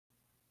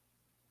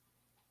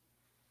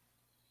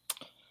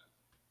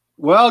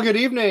Well, good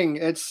evening.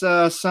 It's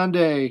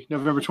Sunday,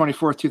 November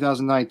 24th,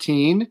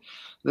 2019.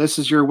 This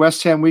is your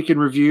West Ham Weekend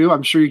Review.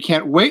 I'm sure you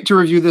can't wait to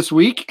review this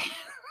week.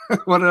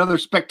 What another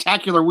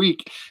spectacular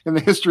week in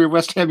the history of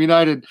West Ham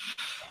United.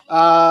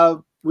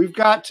 We've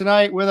got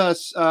tonight with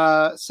us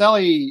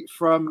Selly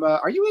from,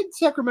 are you in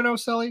Sacramento,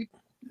 Selly?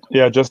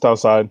 Yeah, just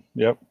outside.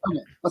 Yep. Okay,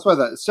 that's why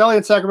that. Selly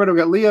in Sacramento.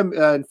 We've got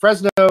Liam in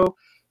Fresno.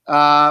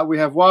 We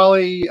have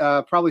Wally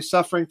probably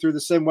suffering through the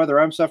same weather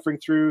I'm suffering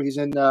through. He's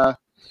in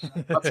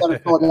outside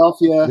of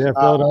Philadelphia. Yeah,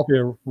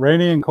 Philadelphia,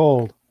 rainy and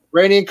cold.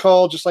 Rainy and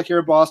cold, just like here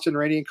in Boston,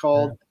 rainy and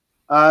cold.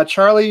 Yeah.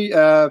 Charlie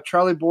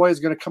Boy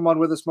is going to come on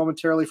with us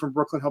momentarily from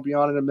Brooklyn. He'll be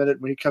on in a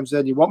minute. When he comes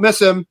in, you won't miss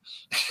him.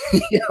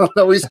 You'll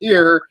know he's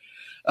here.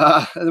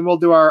 And then we'll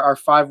do our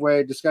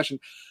five-way discussion.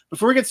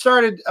 Before we get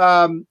started,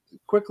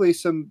 quickly,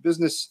 some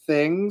business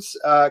things.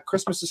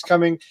 Christmas is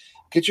coming.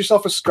 Get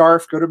yourself a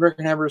scarf. Go to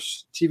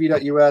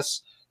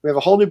AmericanHammersTV.us. We have a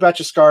whole new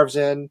batch of scarves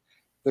in.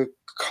 The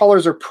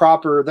colors are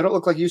proper. They don't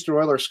look like Houston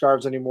Oilers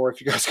scarves anymore. If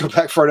you guys go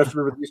back far enough to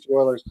remember the Houston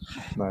Oilers,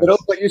 nice. They don't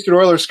look like Houston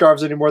Oilers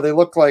scarves anymore. They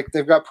look like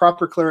they've got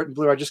proper claret and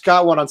blue. I just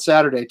got one on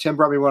Saturday. Tim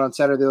brought me one on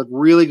Saturday. They look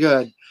really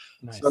good.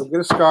 Nice. So get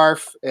a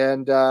scarf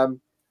and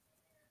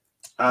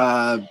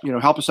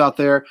help us out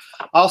there.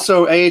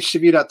 Also,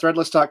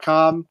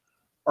 ahtv.threadless.com,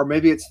 or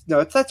maybe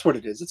that's what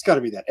it is. It's got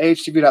to be that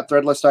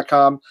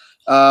ahtv.threadless.com.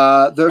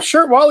 The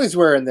shirt Wally's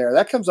wearing there,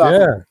 that comes off.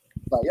 Yeah.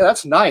 Yeah,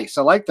 that's nice.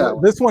 I like that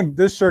one.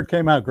 This shirt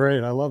came out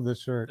great. I love this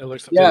shirt. It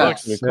looks sharp.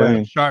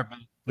 Looks sharp.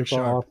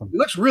 Awesome. It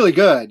looks really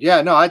good.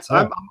 Yeah, no,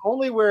 I'm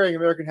only wearing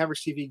American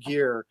Hammers TV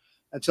gear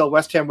until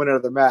West Ham win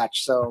another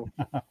match. So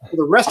for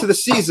the rest of the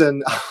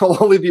season,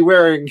 I'll only be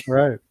wearing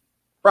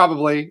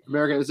probably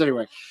American.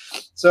 Anyway,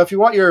 so if you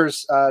want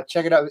yours,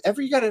 check it out.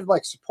 You got to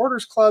like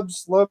supporters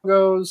clubs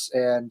logos,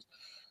 and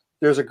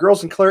there's a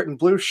Girls in Claret and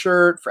Blue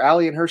shirt for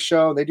Allie and her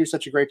show. They do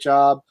such a great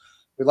job.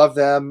 We love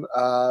them.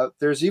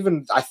 There's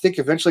even, I think,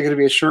 eventually going to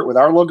be a shirt with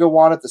our logo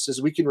on it that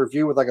says Weekend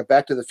Review with like a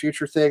Back to the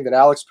Future thing that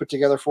Alex put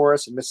together for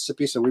us in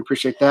Mississippi, so we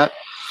appreciate that.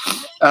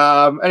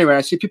 Anyway,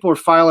 I see people are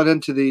filing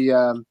into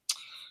the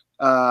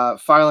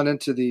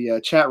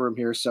chat room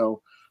here.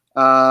 So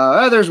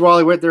there's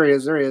Wally. Wait, there he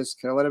is.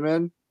 Can I let him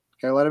in?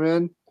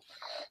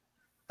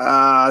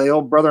 The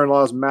old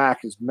brother-in-law's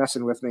Mac is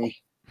messing with me.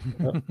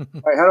 All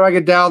right, how do I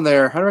get down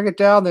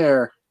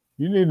there?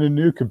 You need a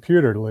new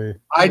computer, Lee.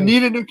 I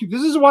need a new computer.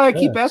 This is why I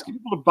keep asking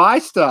people to buy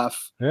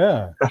stuff.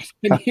 Yeah.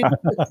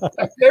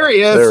 There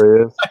he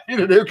is. I need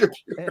a new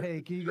computer.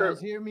 Hey, can you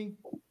guys hear me?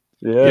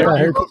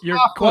 Yeah. You're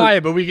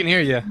quiet, but we can hear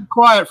you.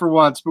 Quiet for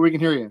once, but we can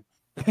hear you.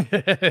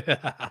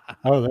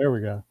 Oh, there we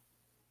go.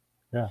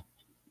 Yeah.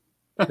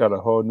 Got a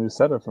whole new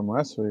setup from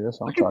last week. That's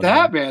Look at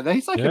that, man.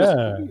 He's like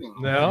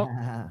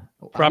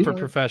proper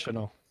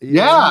professional.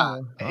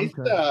 Yeah. Okay.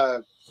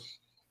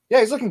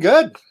 He's looking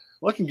good.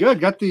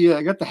 Got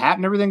the hat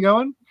and everything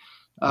going.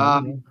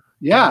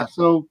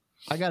 So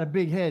I got a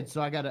big head,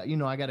 so I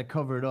gotta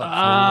cover it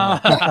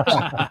up.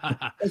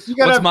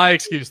 What's my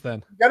excuse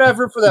then? You gotta have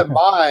room for that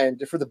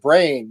mind, for the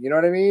brain. You know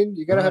what I mean?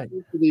 You gotta have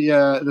room for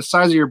the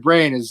size of your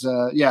brain is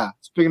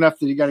it's big enough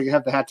that you gotta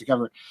have the hat to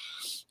cover it.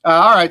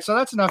 All right, so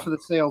that's enough of the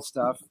sales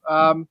stuff.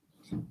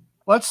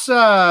 Let's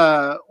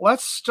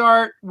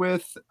start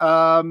with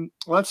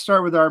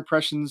our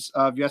impressions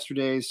of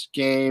yesterday's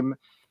game.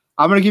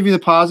 I'm going to give you the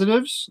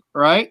positives,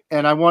 right?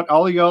 And I want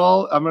all of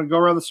y'all. I'm going to go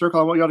around the circle.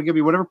 I want y'all to give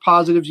me whatever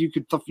positives you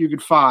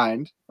could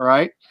find. All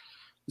right.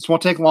 This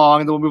won't take long,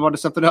 and then we'll move on to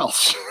something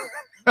else.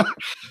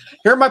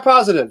 Here are my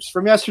positives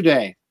from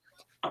yesterday.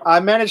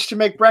 I managed to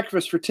make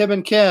breakfast for Tim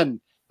and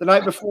Ken the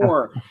night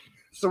before,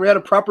 so we had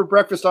a proper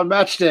breakfast on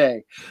match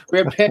day. We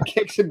had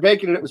pancakes and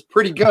bacon, and it was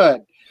pretty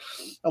good,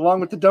 along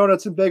with the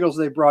donuts and bagels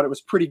they brought. It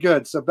was pretty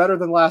good, so better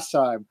than last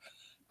time.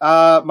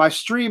 My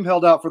stream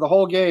held out for the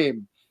whole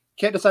game.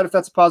 Can't decide if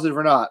that's a positive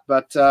or not,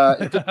 but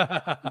it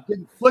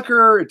didn't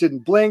flicker, it didn't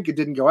blink, it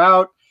didn't go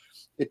out,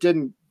 it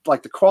didn't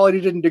the quality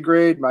didn't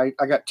degrade. I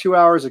got 2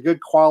 hours of good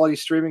quality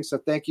streaming, so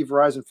thank you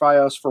Verizon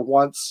Fios for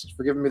once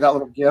for giving me that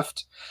little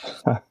gift.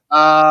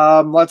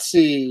 Let's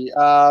see,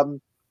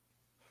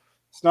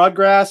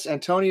 Snodgrass,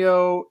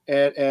 Antonio,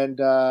 and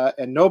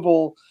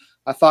Noble,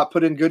 I thought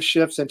put in good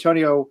shifts.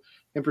 Antonio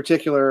in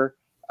particular.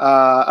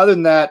 Other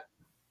than that,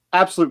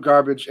 absolute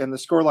garbage, and the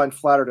scoreline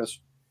flattered us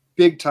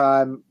big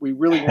time. We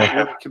really weren't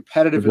really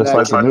competitive in that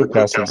like the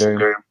Newcastle game.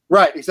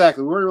 Right,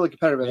 exactly. We weren't really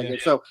competitive in that game.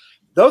 So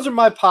those are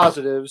my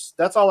positives.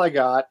 That's all I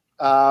got.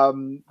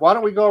 Why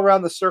don't we go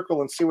around the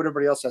circle and see what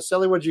everybody else has?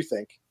 Sally, what did you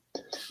think?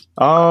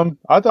 I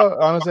thought,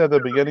 honestly, at the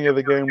beginning of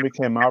the game, we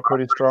came out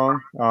pretty strong.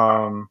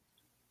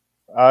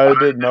 I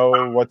didn't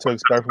know what to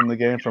expect from the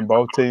game from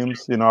both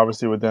teams.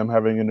 Obviously with them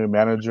having a new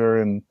manager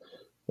and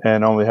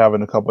only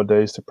having a couple of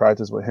days to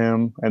practice with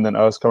him, and then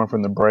us coming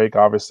from the break,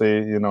 obviously,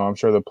 I'm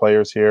sure the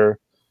players here,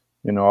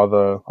 all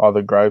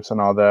the gripes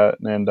and all that,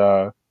 and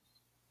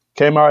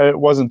came out. It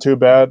wasn't too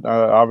bad.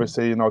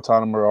 Obviously,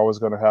 Tottenham are always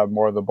going to have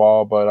more of the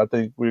ball, but I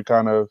think we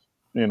kind of,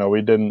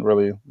 we didn't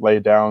really lay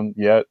down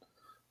yet.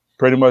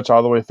 Pretty much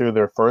all the way through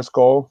their first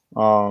goal,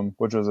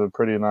 which was a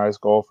pretty nice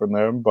goal from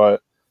them. But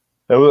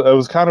it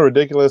was kind of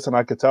ridiculous, and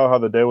I could tell how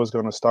the day was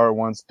going to start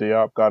once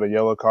Diop got a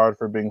yellow card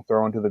for being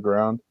thrown to the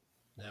ground.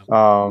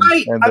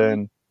 And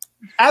then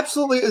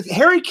absolutely,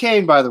 Harry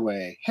Kane. By the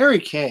way, Harry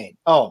Kane.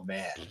 Oh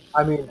man,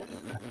 I mean,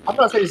 I'm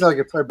not saying he's not a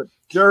good player, but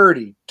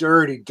dirty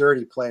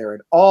player.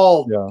 And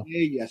all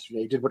day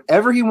yesterday, did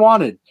whatever he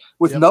wanted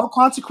with no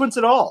consequence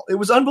at all. It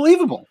was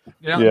unbelievable.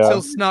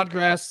 Until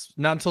Snodgrass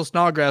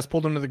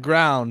pulled him to the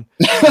ground.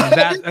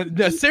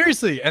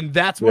 Seriously, and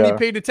that's when he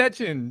paid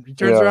attention. He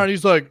turns around,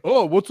 he's like,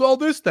 "Oh, what's all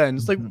this then?"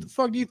 It's like, what the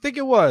fuck do you think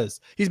it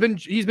was? He's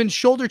been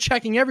shoulder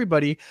checking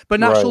everybody, but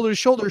not shoulder to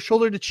shoulder,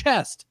 shoulder to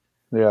chest.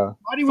 Yeah,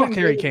 fuck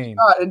Harry Kane.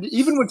 And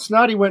even when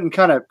Snoddy went and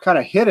kind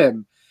of hit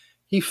him,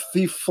 he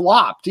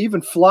flopped. He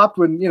even flopped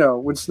when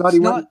Snoddy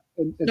went.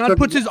 Snod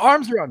puts his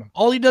arms around him.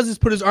 All he does is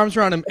put his arms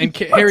around him, and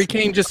Harry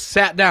Kane just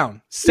sat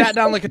down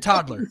like a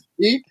toddler.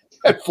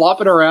 And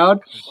flopping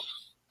around.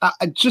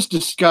 Just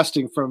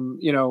disgusting from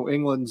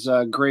England's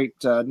great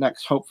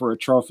next hope for a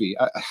trophy.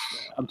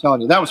 I'm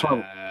telling you, that was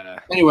horrible.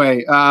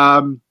 Anyway,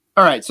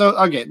 all right. So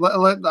okay,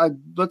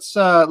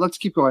 let's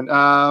keep going.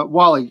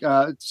 Wally.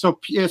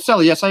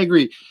 Sally, yes, I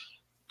agree.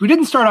 We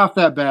didn't start off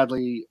that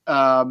badly.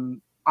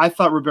 I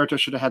thought Roberto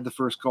should have had the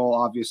first goal,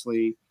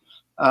 obviously.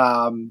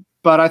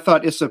 But I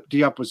thought Issa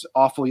Diop was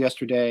awful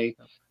yesterday.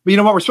 But you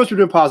know what? We're supposed to be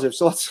doing positives,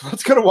 so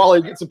let's go to Wally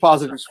and get some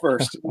positives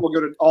first. We'll go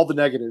to all the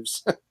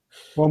negatives.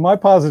 Well, my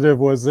positive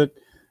was that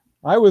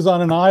I was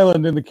on an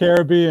island in the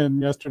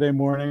Caribbean yesterday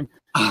morning,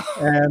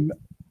 and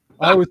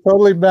I was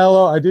totally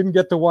mellow. I didn't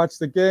get to watch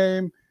the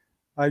game.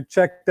 I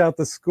checked out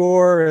the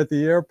score at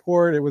the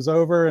airport. It was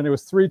over, and it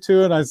was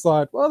 3-2, and I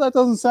thought, well, that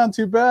doesn't sound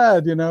too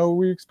bad.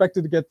 We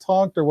expected to get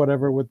tonked or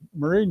whatever with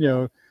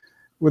Mourinho,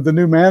 with the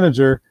new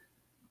manager.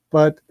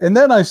 And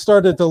then I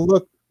started to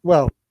look,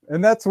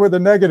 and that's where the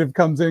negative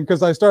comes in,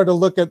 because I started to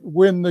look at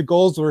when the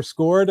goals were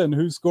scored and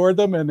who scored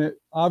them, and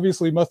it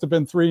obviously must have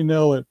been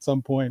 3-0 at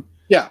some point.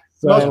 Yeah.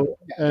 So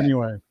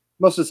anyway.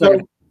 Most of the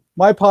second.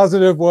 My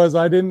positive was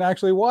I didn't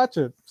actually watch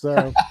it.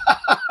 So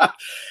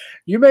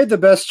you made the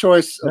best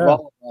choice of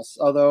all of us,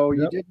 although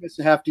you did miss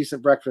a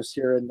half-decent breakfast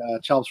here in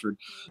Chelmsford.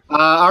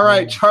 All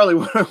right, Charlie,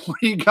 what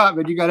do you got,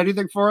 man? You got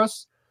anything for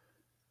us?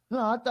 No,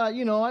 I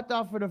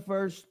thought for the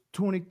first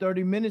 20,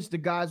 30 minutes, the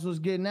guys was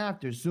getting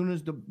after. As soon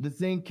as the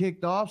thing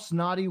kicked off,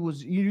 Snoddy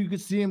was, you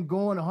could see him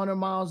going 100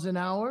 miles an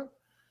hour.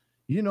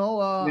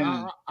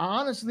 I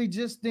honestly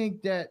just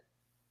think that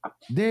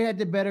they had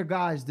the better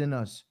guys than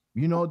us.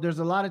 There's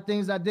a lot of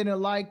things I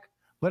didn't like,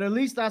 but at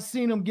least I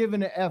seen them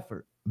giving the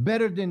effort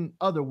better than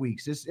other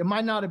weeks. It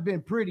might not have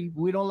been pretty.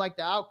 We don't like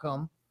the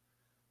outcome,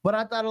 but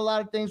I thought a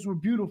lot of things were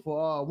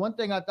beautiful. One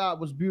thing I thought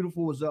was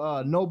beautiful was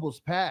Noble's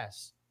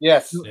pass.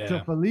 Yes.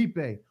 To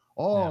Felipe.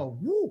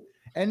 Woo.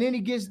 And then he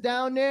gets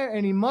down there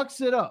and he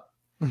mucks it up.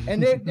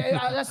 And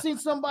I seen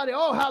somebody,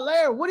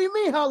 Haller. What do you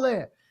mean,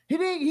 Haller?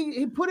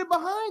 He put it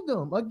behind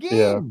him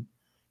again.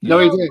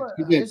 Yeah.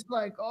 He did. It's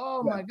like,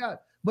 my God.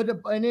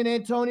 And then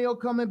Antonio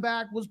coming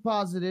back was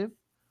positive.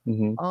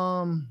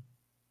 Mm-hmm.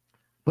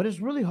 But it's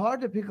really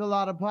hard to pick a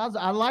lot of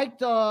positive. I liked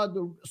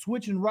the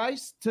switching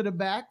Rice to the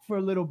back for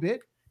a little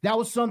bit. That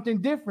was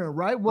something different,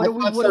 right? What do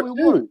we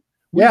want?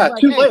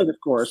 Too late, of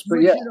course, but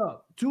yeah.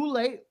 Too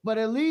late, but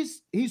at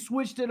least he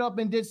switched it up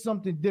and did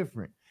something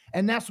different.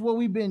 And that's what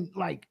we've been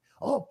like,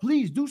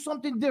 please do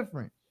something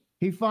different.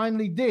 He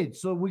finally did.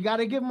 So we got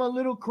to give him a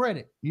little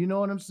credit. You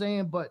know what I'm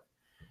saying? But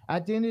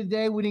at the end of the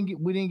day, we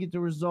didn't get the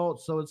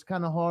results. So it's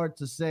kind of hard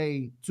to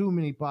say too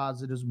many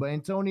positives. But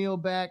Antonio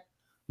back,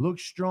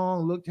 looked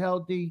strong, looked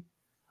healthy.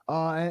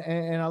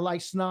 And I like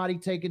Snoddy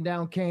taking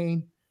down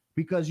Kane,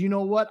 because you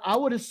know what? I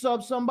would have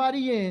subbed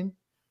somebody in.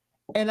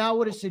 And I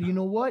would have said, you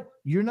know what?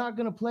 You're not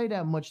going to play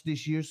that much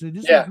this year. So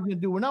this is what we're going to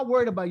do. We're not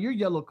worried about your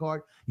yellow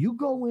card. You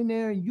go in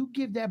there and you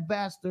give that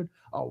bastard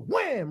a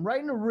wham right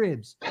in the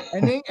ribs.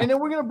 And then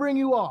we're going to bring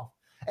you off.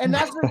 And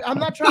I'm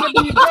not trying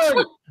to be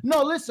dirty.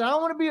 No, listen, I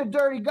don't want to be a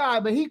dirty guy,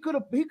 but he could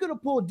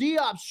have pulled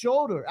Diop's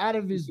shoulder out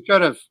of his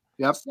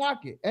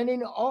socket. And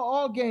then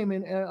all game,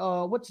 and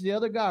what's the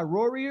other guy?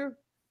 Rorier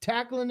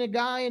tackling the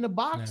guy in the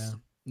box.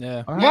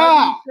 Yeah.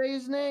 How do you say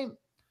his name?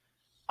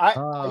 I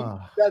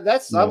like that.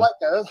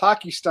 That's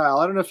hockey style.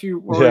 I don't know if you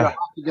were a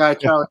hockey guy,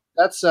 Charlie.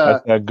 That's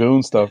that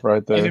goon stuff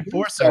right there.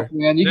 Enforcer,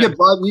 man. You get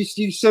Bob.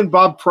 You send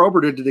Bob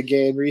Probert into the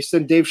game, or you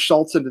send Dave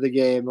Schultz into the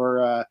game,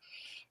 or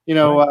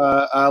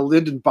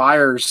Lyndon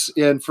Byers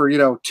in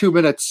for 2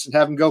 minutes and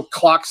have him go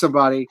clock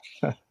somebody.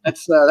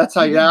 That's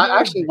how you. I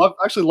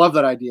actually love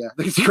that idea. I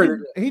think it's a great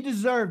idea. He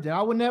deserved it.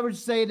 I would never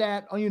say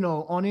that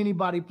on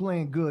anybody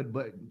playing good,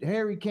 but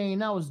Harry Kane,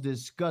 that was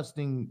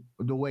disgusting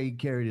the way he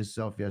carried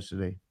himself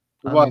yesterday.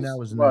 That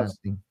was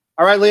nasty.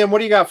 All right, Liam, what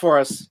do you got for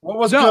us? What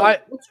was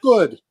good? What's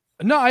good?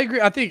 No, I agree.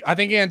 I think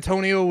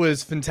Antonio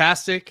was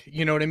fantastic.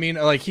 You know what I mean?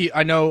 Like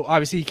I know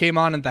obviously he came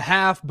on at the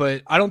half,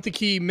 but I don't think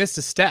he missed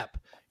a step.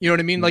 You know what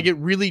I mean? Like it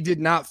really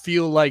did not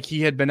feel like he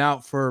had been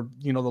out for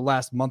the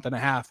last month and a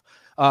half.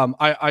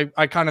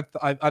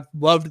 I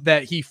loved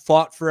that he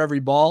fought for every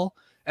ball.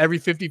 every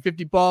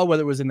 50-50 ball,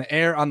 whether it was in the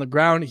air, on the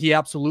ground, he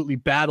absolutely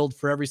battled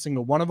for every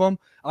single one of them.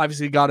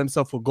 Obviously got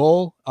himself a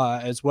goal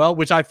as well,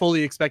 which I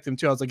fully expect him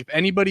to. I was like, if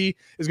anybody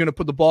is going to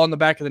put the ball in the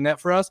back of the net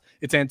for us,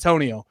 it's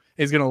Antonio.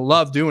 He's going to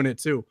love doing it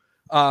too.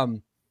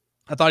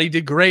 I thought he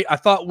did great. I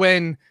thought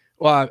when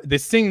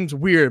this seems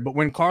weird, but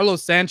when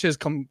Carlos Sanchez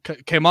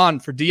came on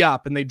for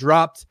Diop and they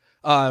dropped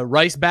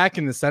Rice back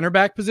in the center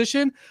back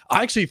position,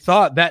 I actually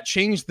thought that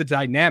changed the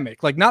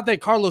dynamic. Like, not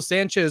that Carlos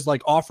Sanchez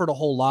like offered a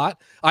whole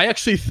lot. I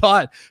actually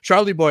thought,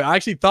 Charlie boy, I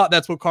actually thought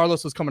that's what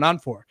Carlos was coming on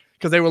for,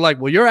 because they were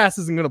like, well, your ass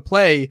isn't going to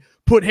play.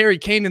 Put Harry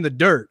Kane in the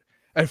dirt.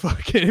 And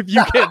fucking, if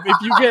you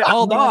get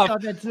hauled off,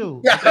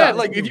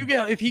 like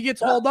if he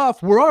gets hauled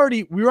off, we were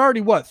already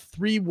what,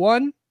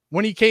 3-1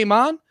 when he came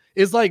on.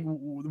 Is like,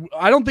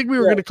 I don't think we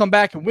were going to come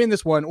back and win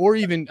this one, or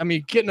even, I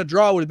mean, getting a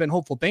draw would have been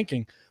hopeful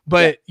thinking.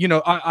 But, you know,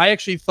 I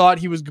actually thought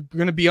he was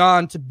going to be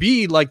on to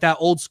be like that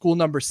old school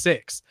number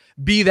 6,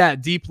 be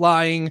that deep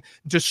lying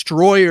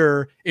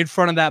destroyer in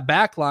front of that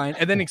back line.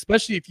 And then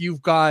especially if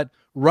you've got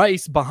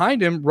Rice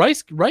behind him,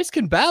 Rice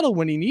can battle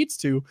when he needs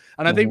to.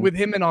 And I think with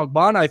him and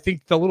Ogbonna, I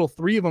think the little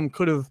three of them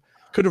could have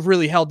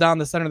really held down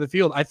the center of the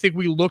field. I think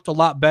we looked a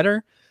lot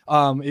better.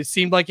 It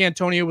seemed like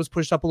Antonio was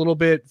pushed up a little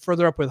bit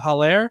further up with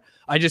Haller.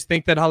 I just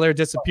think that Haller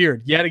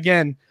disappeared yet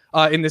again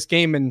in this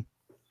game. And,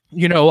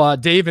 you know,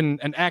 Dave and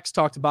X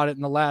talked about it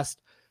in the last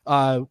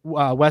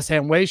West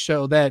Ham Way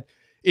show, that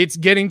it's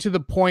getting to the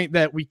point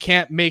that we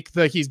can't make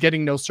the he's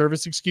getting no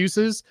service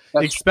excuses.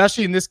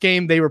 Especially in this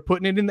game, they were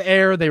putting it in the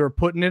air. They were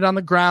putting it on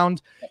the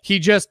ground.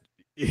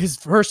 His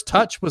first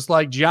touch was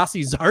like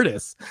Gyasi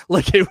Zardes.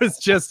 Like, it was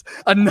just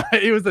a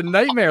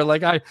nightmare.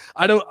 Like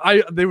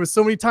there was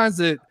so many times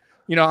that,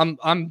 you know,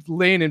 I'm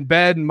laying in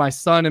bed and my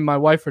son and my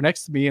wife are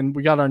next to me and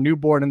we got our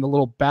newborn in the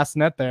little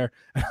bassinet there.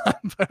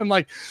 I'm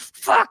like,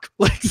 fuck,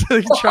 like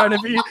trying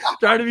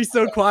to be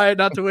so quiet,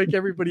 not to wake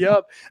everybody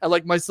up. And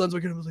like my son's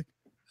looking at me, was like,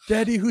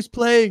 Daddy, who's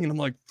playing? And I'm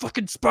like,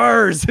 fucking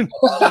Spurs. And,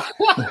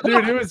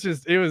 dude,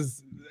 it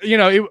was, you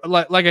know,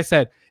 like I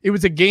said, it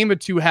was a game of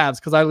two halves,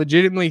 because I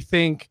legitimately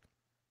think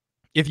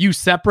if you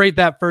separate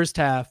that first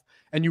half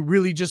and you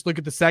really just look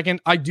at the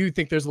second, I do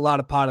think there's a lot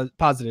of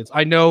positives.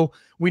 I know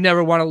we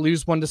never want to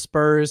lose one to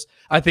Spurs.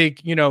 I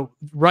think, you know,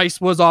 Rice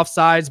was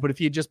offsides, but if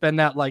he had just been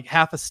that like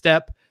half a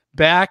step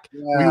back,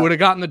 we would have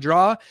gotten the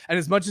draw. And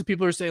as much as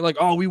people are saying like,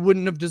 oh, we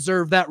wouldn't have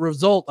deserved that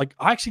result, like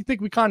I actually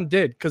think we kind of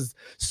did, because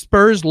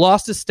Spurs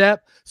lost a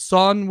step.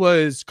 Son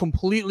was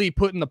completely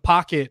put in the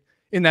pocket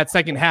in that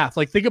second half.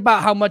 Like, think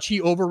about how much he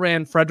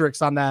overran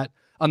Fredericks on that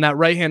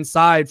right-hand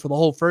side for the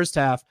whole first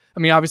half. I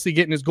mean, obviously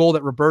getting his goal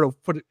that Roberto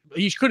put,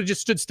 he could have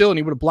just stood still and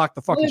he would have blocked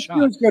the fucking shot. All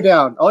he has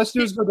to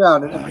do is go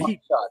down.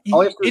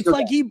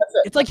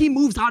 It's like he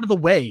moves out of the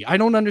way. I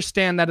don't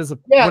understand that as a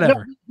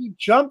whatever. No, he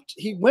jumped.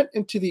 He went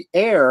into the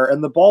air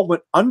and the ball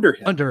went under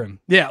him.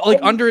 Yeah, like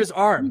under his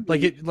arm.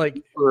 Like it.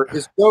 Like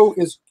is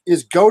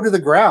go to the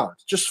ground.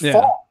 Just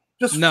fall.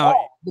 Just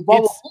fall. The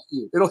ball will hit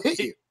you. It'll hit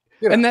you.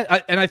 Yeah.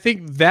 And I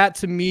think that,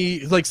 to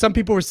me, like some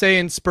people were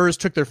saying Spurs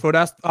took their foot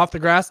off the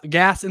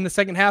gas in the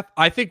second half.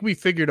 I think we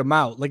figured them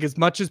out. Like, as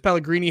much as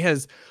Pellegrini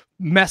has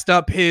messed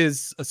up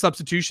his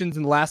substitutions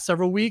in the last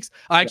several weeks,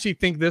 I actually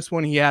think this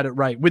one he had it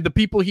right. With the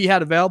people he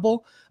had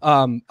available,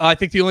 I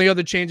think the only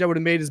other change I would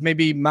have made is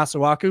maybe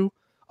Masuaku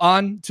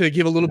on to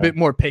give a little bit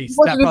more pace.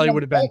 That probably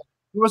would have been.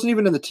 He wasn't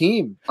even in the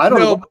team. I don't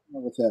know what's going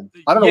on with him.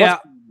 I don't know.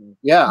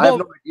 I have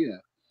no idea.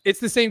 It's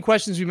the same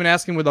questions we've been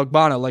asking with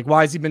Ogbonna. Like,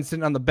 why has he been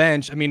sitting on the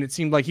bench? I mean, it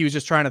seemed like he was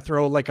just trying to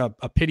throw like a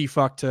pity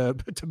fuck to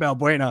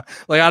Balbuena.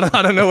 Like,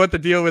 I don't know what the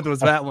deal with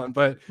was that one,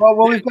 but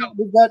we've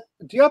got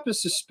Diop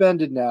is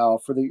suspended now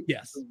for the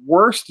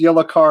worst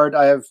yellow card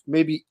I have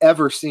maybe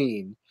ever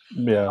seen.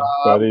 Yeah,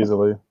 that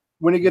easily.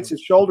 When he gets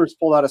his shoulders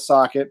pulled out of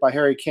socket by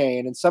Harry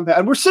Kane, and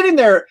we're sitting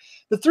there,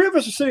 the three of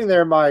us are sitting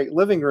there in my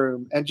living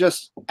room and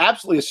just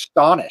absolutely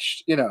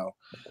astonished, you know,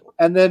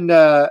 and then.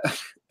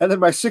 And then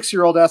my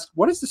 6-year-old asks,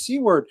 what is the C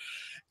word?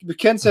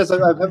 Ken says, I've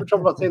having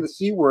trouble about saying the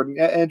C word. And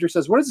Andrew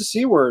says, what is the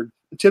C word?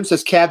 And Tim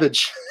says,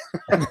 cabbage.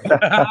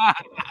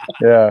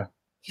 Yeah.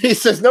 He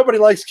says, nobody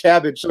likes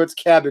cabbage, so it's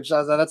cabbage. I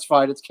was like, that's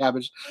fine. It's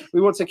cabbage. We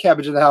won't say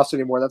cabbage in the house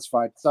anymore. That's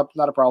fine. It's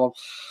not a problem.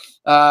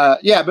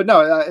 But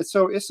no.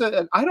 So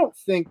Issa, I don't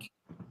think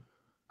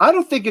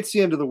it's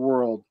the end of the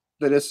world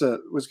that Issa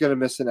was going to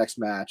miss the next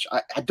match.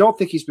 I don't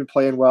think he's been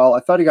playing well. I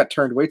thought he got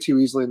turned way too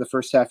easily in the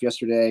first half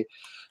yesterday.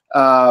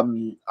 I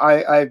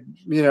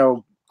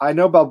know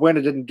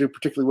Balbuena didn't do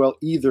particularly well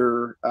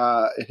either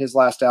in his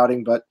last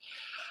outing, but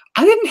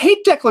I didn't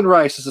hate Declan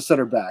Rice as a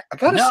center back. I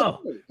gotta say,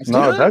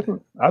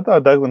 I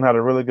thought Declan had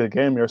a really good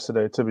game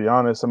yesterday. To be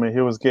honest, I mean,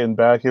 he was getting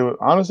back.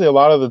 Honestly, a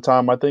lot of the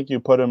time, I think you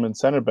put him in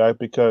center back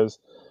because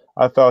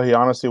I felt he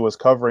honestly was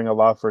covering a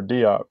lot for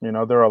Diop. You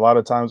know, there were a lot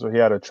of times where he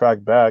had to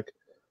track back,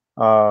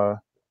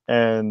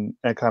 and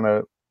kind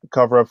of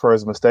cover up for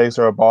his mistakes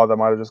or a ball that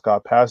might have just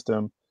got past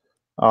him.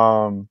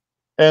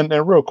 And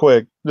real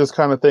quick, just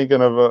kind of thinking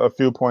of a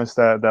few points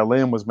that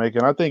Liam was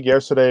making. I think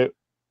yesterday,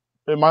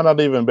 it might not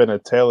even been a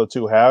tale of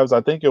two halves. I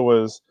think it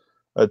was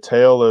a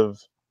tale of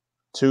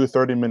two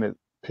 30-minute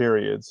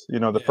periods.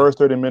 The first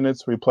 30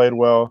 minutes we played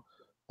well.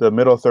 The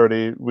middle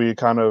 30, we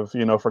kind of,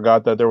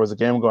 forgot that there was a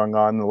game going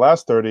on. In the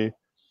last 30,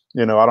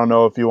 I don't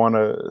know if you want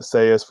to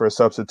say it's for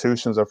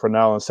substitutions of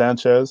Fornal and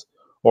Sanchez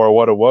or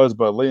what it was,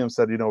 but Liam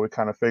said, we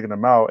kind of figured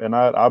them out. And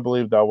I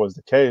believe that was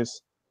the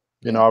case.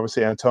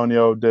 Obviously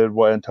Antonio did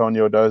what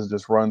Antonio does,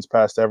 just runs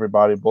past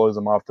everybody, bullies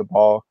them off the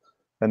ball.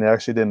 And they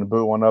actually didn't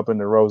boot one up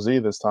into Rosie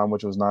this time,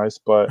 which was nice.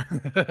 But,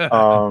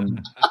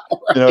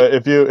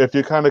 if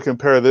you kind of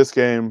compare this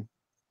game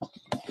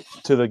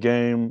to the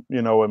game,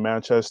 with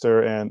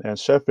Manchester and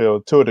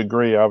Sheffield to a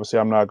degree, obviously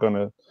I'm not going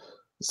to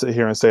sit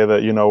here and say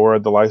that, we're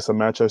the likes of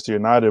Manchester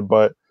United,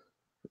 but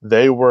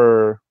they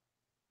weren't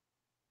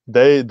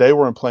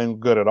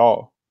playing good at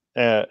all.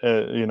 And,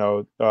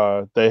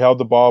 they held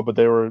the ball, but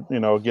they were,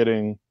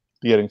 getting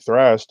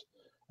thrashed,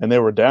 and they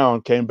were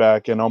down, came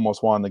back and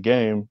almost won the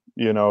game,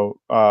 so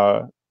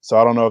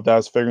I don't know if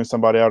that's figuring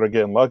somebody out or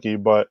getting lucky,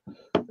 but,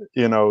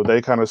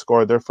 they kind of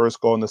scored their first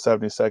goal in the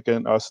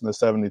 72nd, us in the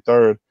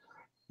 73rd.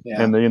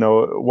 Yeah. And,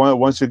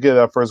 once you get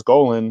that first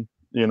goal in,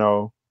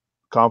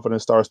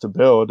 confidence starts to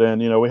build.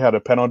 And, we had a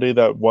penalty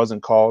that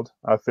wasn't called.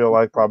 I feel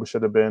like probably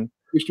should have been.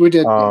 We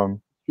did.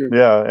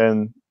 Yeah.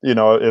 And,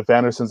 if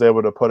Anderson's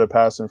able to put a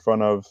pass in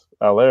front of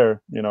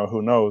Allaire,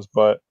 who knows?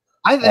 But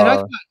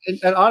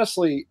and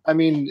honestly, I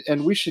mean,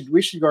 and we should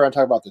go around and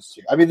talk about this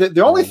too. I mean,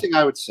 the only thing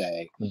I would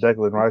say,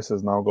 Declan Rice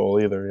is no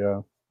goal either.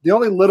 Yeah. The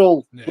only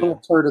little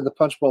turd in the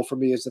punch bowl for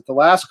me is that the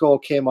last goal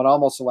came on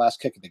almost the last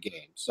kick of the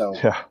game. So,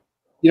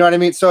 you know what I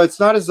mean? So it's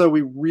not as though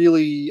we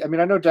really – I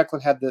mean, I know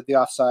Declan had the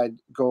offside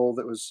goal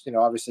that was,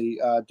 obviously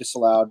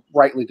disallowed,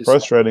 rightly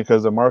disallowed. Frustrating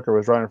because the marker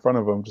was right in front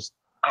of him. Just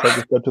take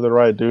a step to the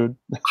right, dude.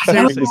 You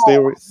can see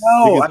your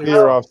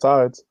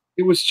offsides.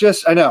 It was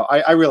just – I know.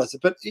 I realize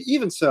it. But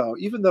even so,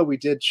 even though we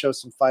did show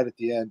some fight at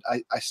the end,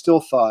 I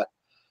still thought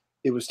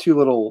it was too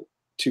little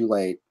too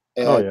late.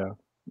 And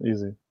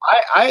easy.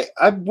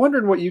 I'm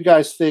wondering what you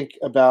guys think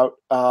about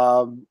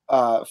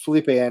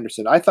Felipe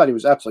Anderson. I thought he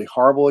was absolutely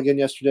horrible again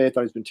yesterday. I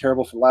thought he's been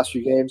terrible for the last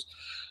few games.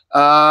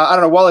 I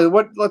don't know, Wally.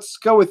 Let's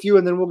go with you,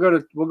 and then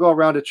we'll go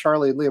around to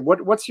Charlie and Liam.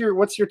 What's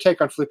your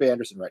take on Felipe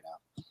Anderson right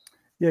now?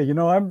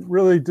 Yeah, I'm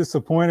really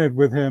disappointed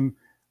with him.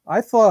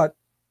 I thought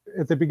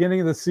at the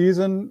beginning of the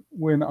season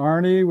when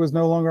Arnie was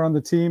no longer on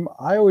the team,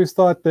 I always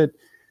thought that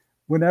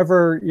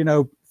whenever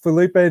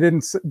Felipe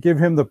didn't give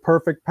him the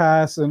perfect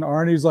pass, and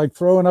Arnie's like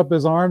throwing up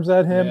his arms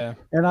at him. Yeah.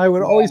 And I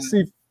would always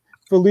see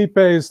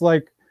Felipe's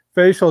like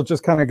facial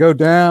just kind of go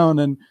down.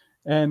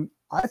 And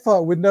I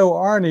thought with no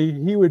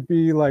Arnie, he would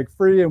be like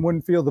free and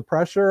wouldn't feel the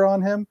pressure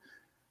on him.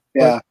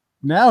 Yeah. But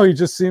now he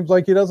just seems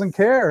like he doesn't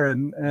care.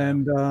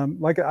 And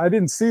like, I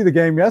didn't see the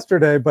game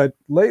yesterday, but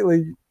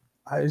lately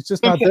it's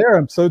just not there.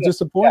 I'm so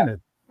disappointed.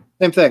 Yeah.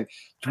 Same thing.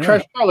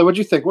 Yeah. Charlie, what'd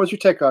you think? What's your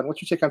take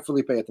on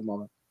Felipe at the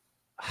moment?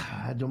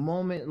 At the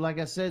moment, like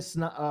I said,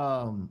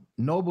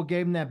 Noble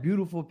gave him that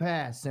beautiful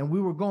pass, and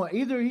we were going.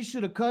 Either he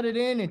should have cut it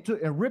in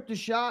and ripped the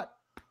shot,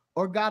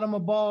 or got him a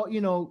ball,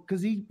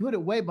 because he put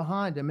it way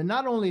behind him. And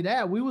not only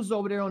that, we was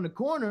over there on the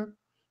corner.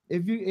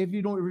 If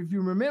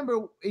you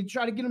remember, he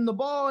tried to get him the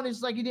ball, and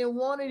it's like he didn't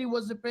want it. He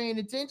wasn't paying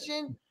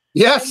attention.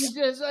 Yes. And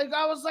just like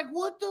I was like,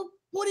 what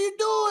are you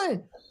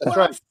doing? That's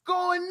right. I'm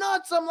going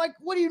nuts. I'm like,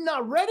 what are you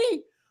not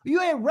ready? You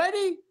ain't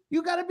ready.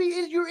 You got to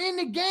be – you're in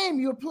the game.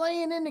 You're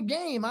playing in the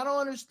game. I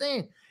don't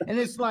understand. And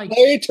it's like –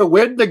 play to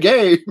win the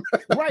game.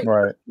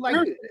 Right.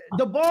 Like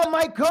the ball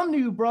might come to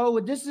you,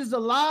 bro. This is a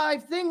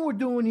live thing we're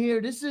doing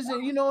here. This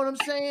isn't – you know what I'm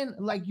saying?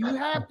 Like you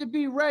have to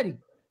be ready.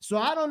 So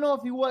I don't know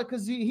if he was –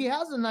 because he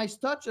has a nice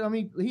touch. I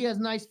mean, he has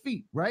nice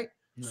feet, right?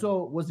 No.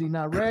 So was he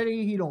not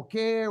ready? He don't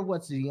care.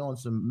 What's he on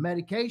some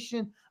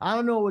medication? I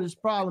don't know what his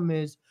problem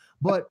is,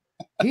 but –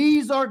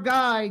 he's our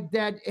guy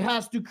that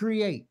has to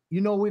create. We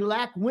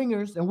lack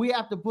wingers, and we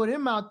have to put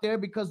him out there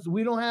because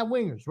we don't have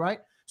wingers, right?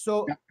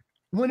 So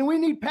when we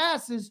need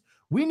passes,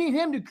 we need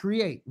him to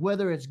create,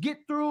 whether it's get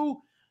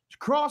through,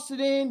 cross it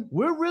in.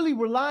 We're really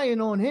relying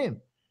on him,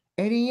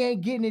 and he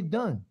ain't getting it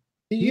done.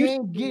 He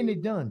ain't getting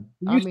it done.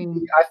 I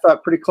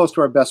thought pretty close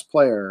to our best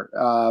player,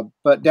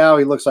 but now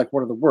he looks like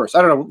one of the worst.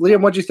 I don't know,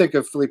 Liam. What did you think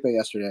of Felipe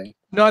yesterday?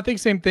 No, I think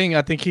same thing.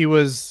 I think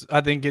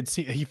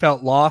he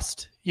felt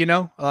lost.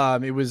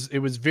 It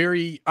was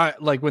very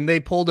like when they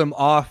pulled him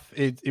off.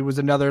 It was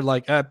another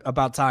like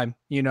about time.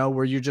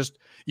 Where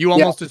you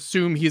almost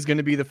assume he's going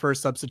to be the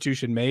first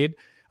substitution made.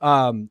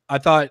 I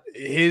thought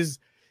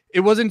it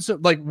wasn't so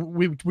like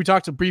we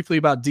talked briefly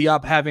about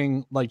Diop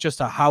having like just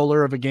a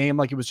howler of a game,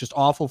 like it was just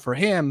awful for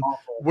him.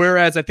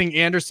 Whereas I think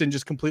Anderson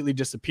just completely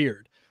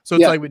disappeared. So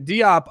it's like with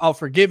Diop, I'll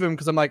forgive him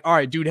because I'm like, all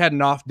right, dude had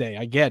an off day.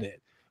 I get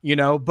it.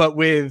 But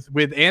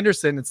with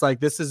Anderson, it's like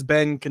this has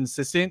been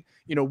consistent,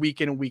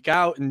 week in and week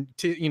out. And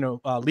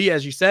Lee,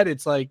 as you said,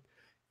 it's like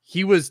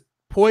he was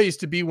poised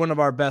to be one of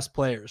our best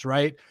players,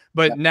 right?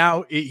 But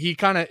now he's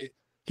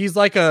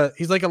like a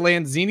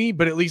Lanzini,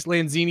 but at least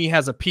Lanzini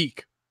has a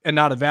peak and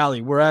not a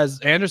valley, whereas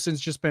Anderson's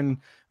just been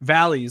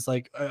valleys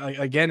like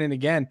again and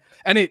again.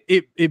 And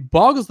it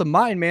boggles the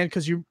mind, man,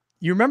 because you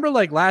remember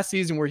like last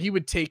season where he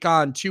would take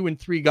on 2 and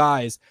 3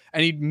 guys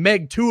and he'd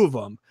meg 2 of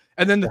them.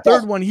 And then the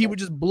third one, he would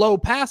just blow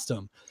past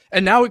him.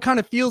 And now it kind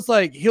of feels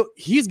like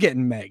he's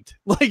getting megged.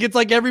 Like it's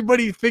like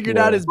everybody figured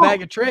out his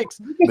bag of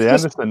tricks. The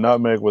Anderson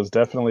nutmeg was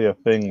definitely a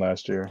thing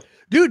last year.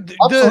 Dude,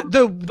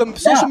 the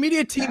social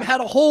media team had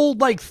a whole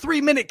like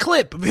 3-minute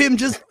clip of him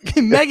just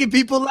megging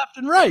people left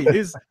and right.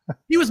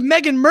 He was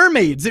megging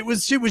mermaids. It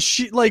was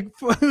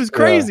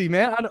crazy,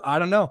 man. I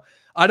don't know.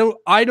 I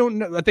don't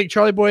know. I think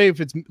Charlie Boy,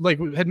 if it's like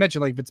we had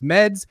mentioned, like if it's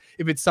meds,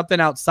 if it's something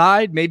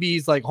outside, maybe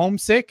he's like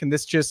homesick and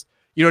this just,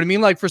 you know what I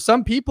mean? Like for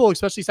some people,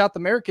 especially South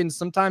Americans,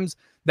 sometimes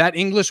that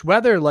English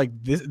weather, like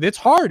this, it's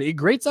hard. It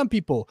grates on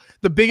people.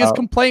 The biggest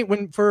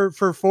complaint for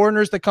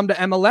foreigners that come to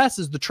MLS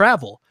is the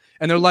travel.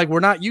 And they're like, we're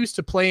not used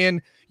to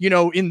playing,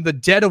 in the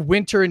dead of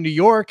winter in New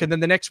York. And then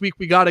the next week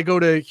we got to go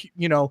to,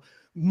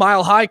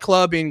 Mile High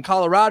Club in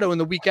Colorado.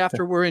 And the week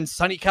after we're in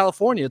sunny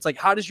California. It's like,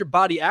 how does your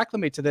body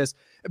acclimate to this?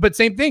 But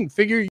same thing,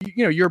 figure,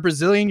 you're a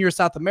Brazilian, you're a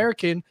South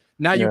American.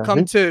 Now you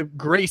come to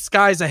gray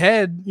skies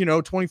ahead,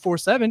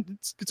 24/7.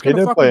 It's going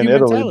to fuck with your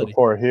Italy mentality.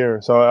 Before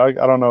here. So I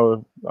don't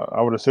know.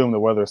 I would assume the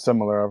weather is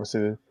similar.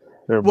 Obviously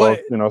they're both,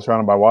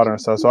 surrounded by water and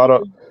stuff.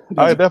 So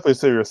I definitely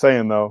see what you're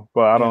saying though,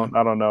 but I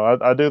don't know.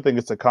 I do think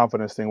it's a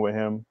confidence thing with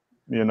him,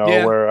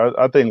 where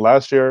I think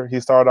last year he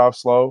started off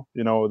slow,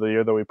 the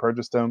year that we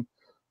purchased him,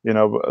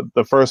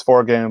 the first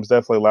 4 games,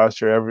 definitely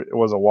last year, it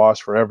was a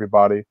wash for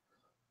everybody.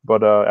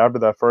 But after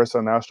that first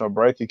international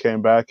break, he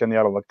came back and he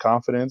had a lot of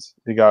confidence.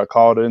 He got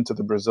called into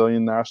the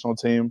Brazilian national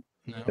team.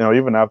 No.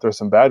 Even after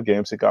some bad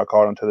games, he got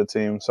called into the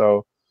team.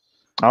 So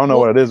I don't know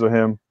what it is with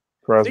him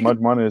for as much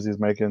money as he's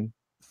making.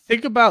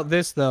 Think about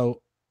this,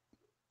 though.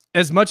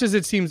 As much as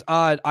it seems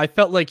odd, I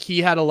felt like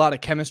he had a lot of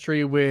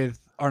chemistry with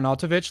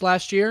Arnautovic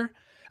last year.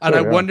 And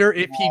I wonder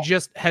if he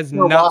just has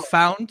not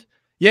found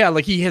 –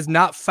 like he has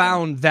not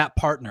found that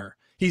partner.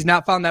 He's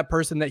not found that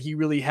person that he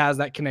really has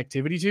that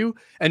connectivity to.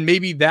 And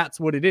maybe that's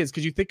what it is.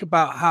 Because you think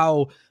about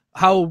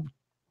how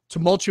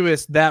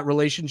tumultuous that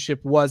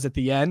relationship was at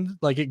the end.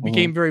 Like it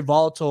became very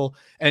volatile.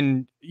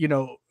 And,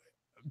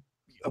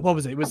 what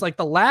was it? It was like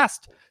the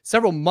last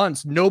several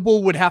months,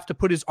 Noble would have to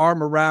put his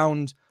arm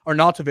around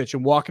Arnautovic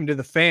and walk him to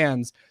the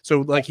fans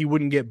so like he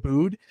wouldn't get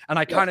booed. And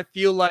I kind of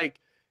feel like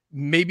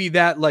maybe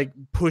that like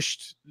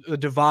pushed a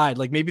divide.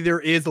 Like maybe there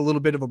is a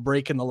little bit of a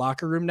break in the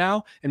locker room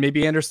now. And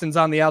maybe Anderson's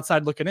on the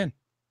outside looking in.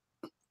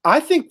 I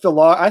think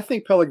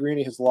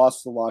Pellegrini has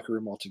lost the locker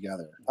room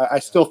altogether. I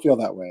still feel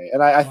that way.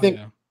 And I think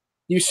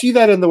you see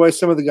that in the way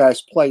some of the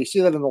guys play. You see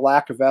that in the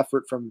lack of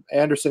effort from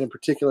Anderson in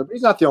particular, but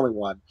he's not the only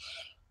one.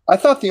 I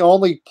thought the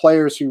only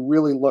players who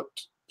really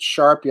looked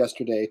sharp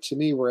yesterday to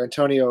me were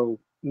Antonio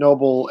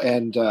Noble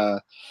and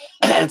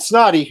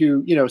Snoddy,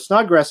 who,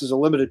 Snodgrass is a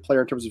limited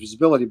player in terms of his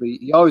ability, but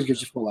he always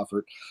gives you full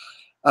effort.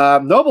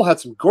 Noble had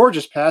some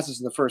gorgeous passes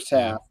in the first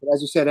half, but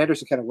as you said,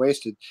 Anderson kind of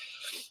wasted.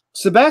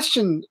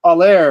 Sebastian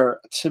Haller,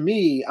 to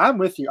me, I'm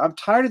with you. I'm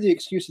tired of the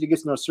excuse that he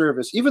gets no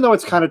service, even though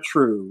it's kind of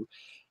true.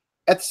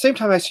 At the same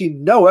time, I see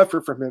no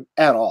effort from him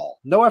at all.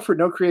 No effort,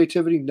 no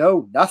creativity,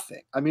 no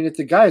nothing. I mean,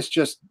 the guy is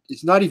just –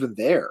 it's not even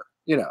there,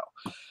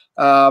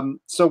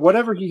 So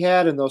whatever he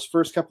had in those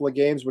first couple of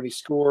games when he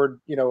scored,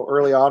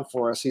 early on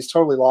for us, he's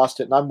totally lost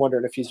it. And I'm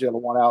wondering if he's going to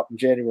want out in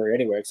January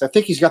anyway, because I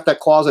think he's got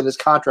that clause in his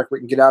contract where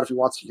he can get out if he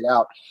wants to get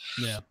out.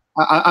 Yeah,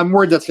 I'm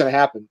worried that's going to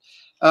happen.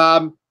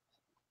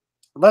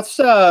 Let's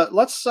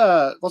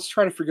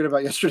try to forget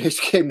about yesterday's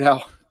game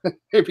now,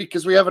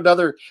 because we have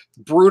another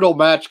brutal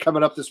match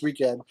coming up this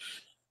weekend.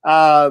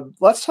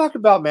 Let's talk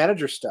about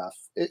manager stuff.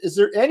 Is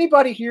there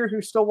anybody here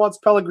who still wants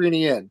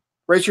Pellegrini in?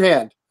 Raise your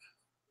hand.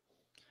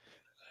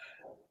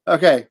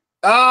 Okay.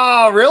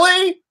 Oh,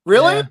 really?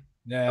 Really?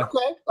 Yeah.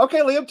 Okay,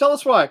 Liam, tell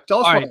us why.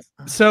 All right.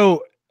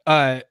 So,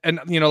 and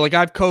like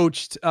I've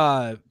coached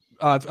my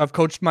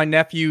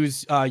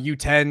nephew's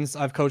U10s.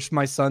 I've coached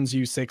my son's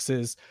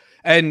U6s.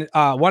 And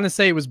I want to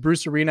say it was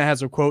Bruce Arena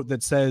has a quote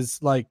that says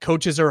like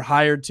coaches are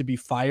hired to be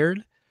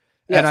fired.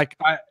 Yes.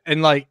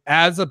 And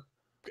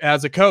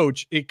as a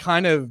coach, it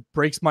kind of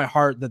breaks my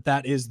heart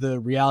that is the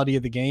reality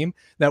of the game,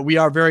 that we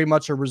are very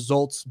much a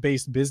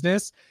results-based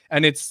business.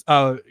 And it's,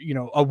 a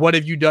what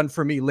have you done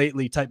for me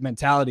lately type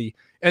mentality.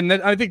 And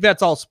then I think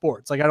that's all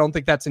sports. Like, I don't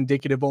think that's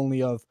indicative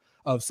only of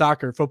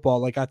soccer, football.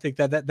 Like, I think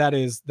that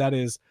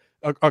is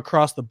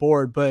across the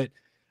board. But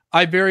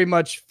I very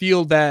much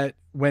feel that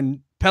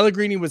when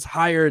Pellegrini was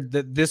hired,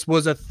 that this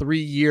was a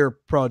 3-year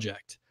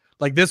project.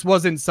 Like, this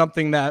wasn't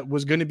something that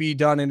was going to be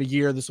done in a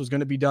year. This was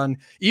going to be done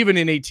even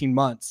in 18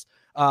 months.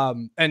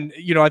 And,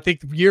 I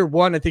think year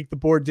one, I think the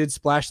board did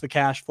splash the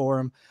cash for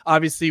him.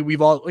 Obviously,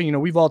 we've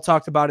all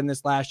talked about in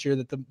this last year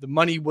that the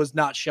money was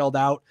not shelled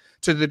out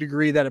to the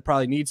degree that it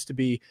probably needs to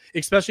be,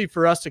 especially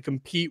for us to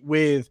compete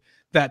with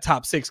that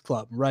top 6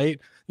 club, right?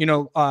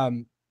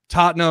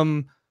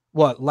 Tottenham,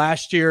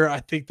 last year,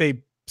 I think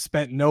they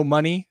spent no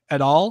money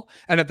at all.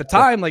 And at the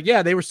time, like,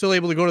 yeah, they were still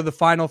able to go to the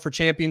final for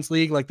Champions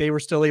League. Like, they were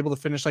still able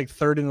to finish like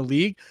third in the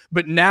league.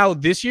 But now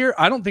this year,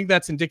 I don't think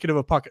that's indicative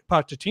of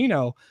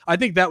Pochettino. I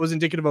think that was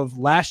indicative of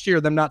last year,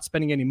 them not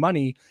spending any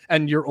money,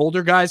 and your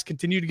older guys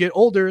continue to get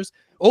older.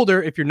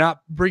 If you're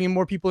not bringing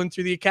more people in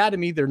through the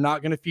academy, they're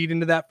not going to feed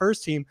into that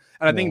first team.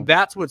 And I think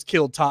that's what's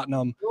killed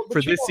Tottenham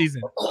for this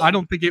season. I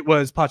don't think it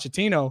was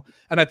Pochettino.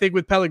 And I think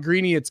with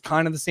Pellegrini, it's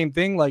kind of the same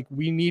thing. Like,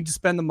 we need to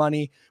spend the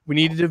money. We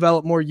need to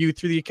develop more youth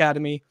through the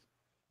academy.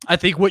 I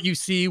think what you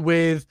see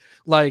with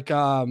like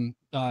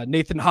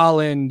Nathan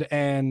Holland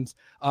and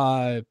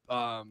what's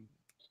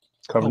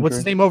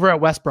his name over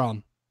at West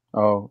Brom?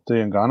 Oh,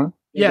 Diangana?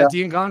 Yeah,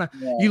 Diangana.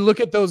 Yeah. You look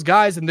at those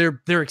guys and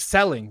they're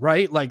excelling,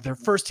 right? Like, their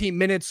first team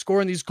minutes,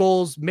 scoring these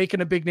goals,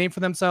 making a big name for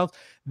themselves.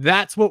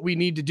 That's what we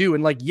need to do.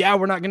 And like, yeah,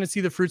 we're not going to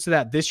see the fruits of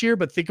that this year,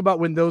 but think about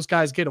when those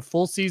guys get a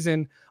full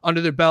season under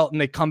their belt and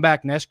they come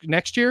back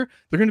next year,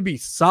 they're going to be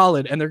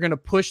solid, and they're going to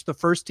push the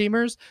first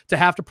teamers to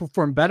have to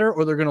perform better,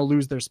 or they're going to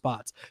lose their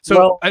spots.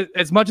 So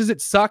as much as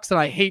it sucks and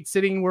I hate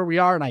sitting where we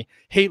are and I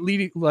hate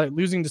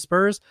losing to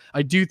Spurs,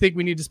 I do think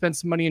we need to spend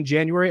some money in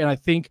January. And I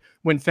think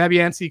when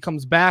Fabianski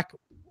comes back,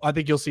 I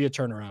think you'll see a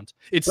turnaround.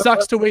 It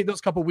sucks to wait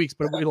those couple of weeks,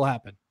 but it'll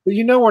happen. But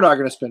we're not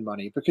going to spend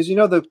money because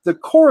the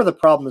core of the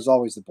problem is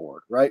always the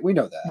board, right? We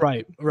know that.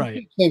 Right.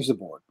 You change the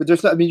board, but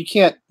there's not. I mean, you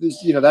can't.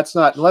 That's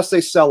not unless they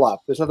sell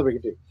up. There's nothing we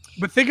can do.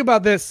 But think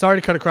about this. Sorry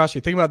to cut across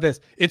you. Think about this.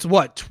 It's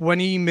what,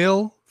 20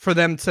 mil for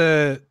them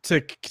to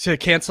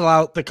cancel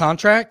out the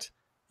contract.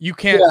 You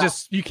can't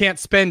you can't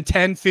spend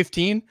 10,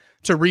 15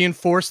 to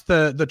reinforce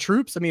the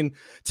troops. I mean,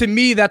 to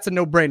me, that's a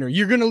no-brainer.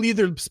 You're going to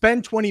either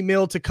spend 20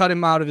 mil to cut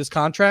him out of his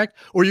contract,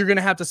 or you're going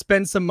to have to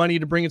spend some money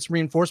to bring in some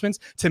reinforcements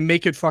to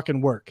make it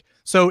fucking work.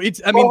 So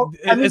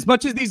as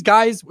much as these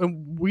guys,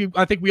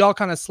 I think we all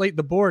kind of slate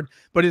the board,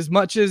 but as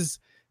much as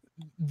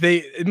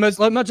they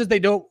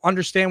don't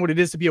understand what it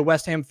is to be a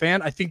West Ham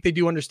fan, I think they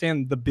do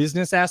understand the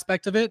business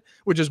aspect of it,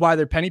 which is why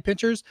they're penny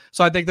pinchers.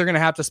 So I think they're going to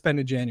have to spend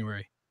in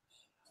January.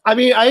 I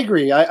mean, I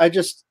agree. I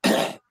just,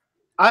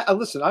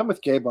 listen, I'm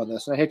with Gabe on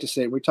this, and I hate to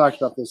say it. We talked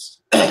about this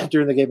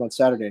during the game on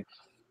Saturday.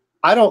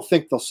 I don't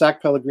think they'll sack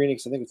Pellegrini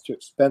because I think it's too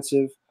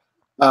expensive.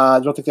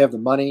 I don't think they have the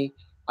money.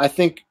 I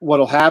think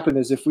what'll happen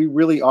is if we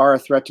really are a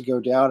threat to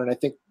go down, and I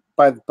think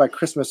by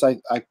Christmas,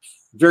 I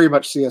very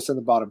much see us in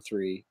the bottom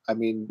three. I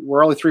mean,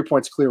 we're only 3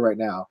 points clear right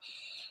now.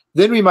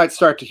 Then we might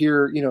start to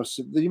hear,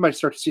 you might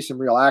start to see some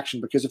real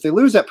action, because if they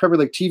lose that Premier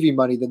League TV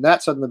money, then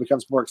that suddenly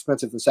becomes more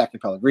expensive than sacking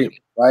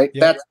Pellegrini, right?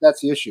 Yeah. That's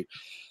the issue.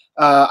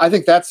 I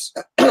think that's,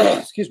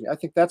 excuse me, I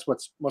think that's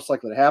what's most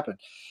likely to happen.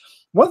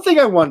 One thing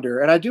I wonder,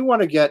 and I do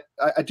want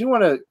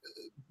to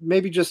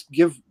maybe just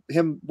give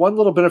him one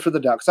little benefit of the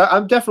doubt, because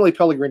I'm definitely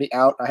Pellegrini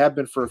out. I have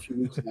been for a few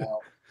weeks now.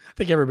 I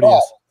think everybody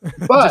is.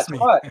 But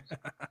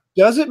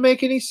does it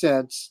make any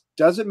sense?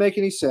 Does it make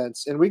any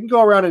sense? And we can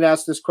go around and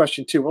ask this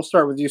question too. We'll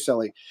start with you,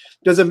 Sully.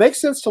 Does it make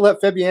sense to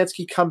let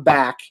Fabianski come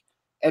back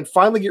and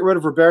finally get rid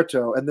of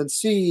Roberto, and then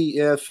see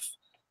if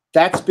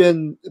that's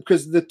been,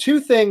 because the two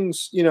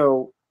things,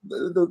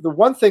 the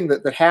one thing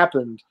that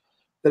happened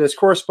that has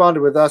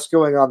corresponded with us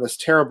going on this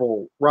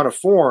terrible run of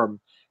form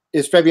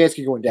is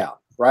Fabianski going down,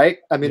 right?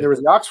 I mean, there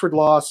was the Oxford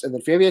loss, and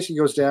then Fabianski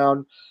goes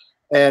down,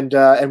 and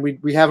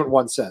we haven't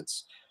won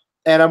since.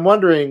 And I'm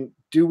wondering,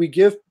 do we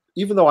give,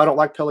 even though I don't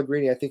like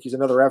Pellegrini, I think he's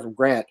another Avram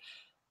Grant,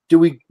 do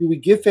we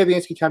give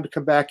Fabianski time to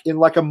come back in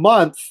like a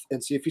month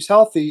and see if he's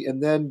healthy,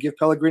 and then give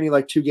Pellegrini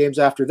like 2 games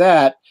after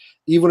that,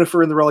 even if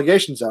we're in the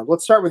relegation zone?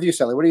 Let's start with you,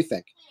 Sally. What do you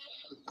think?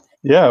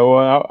 Yeah,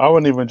 well, I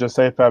wouldn't even just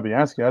say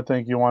Fabianski. I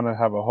think you want to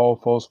have a whole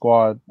full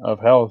squad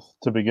of health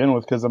to begin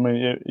with, because, I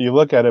mean, you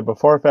look at it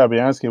before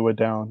Fabianski went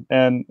down,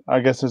 and I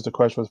guess since the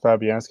question was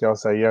Fabianski, I'll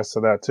say yes to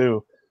that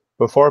too.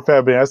 Before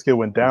Fabianski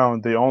went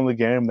down, the only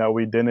game that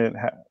we didn't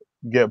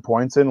get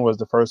points in was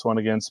the first one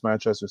against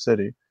Manchester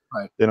City.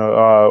 Right.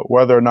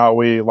 Whether or not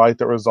we like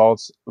the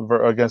results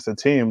against the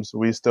teams,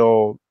 we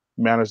still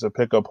managed to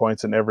pick up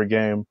points in every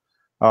game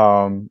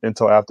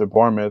until after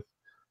Bournemouth.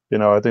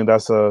 I think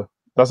that's not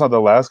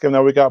the last game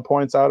that we got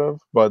points out of,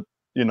 but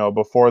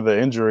before the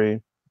injury,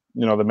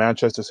 the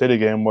Manchester City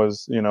game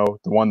was the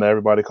one that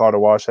everybody called a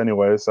wash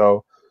anyway.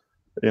 So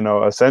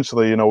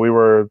essentially we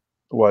were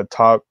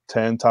top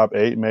 10, top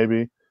 8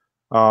 maybe.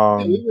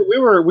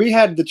 We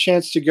had the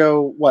chance to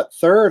go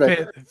third?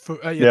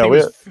 It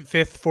was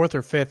fourth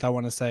or fifth, I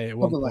want to say, at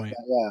one point. Like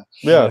that,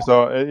 yeah.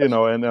 So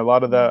and a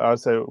lot of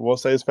that, we'll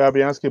say it's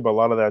Fabianski, but a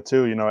lot of that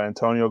too.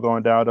 Antonio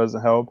going down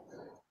doesn't help.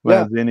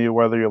 Lanzini,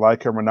 whether you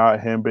like him or not,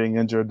 him being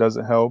injured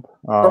doesn't help.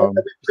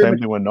 Same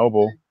thing with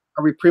Noble.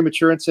 Are we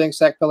premature in saying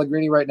sack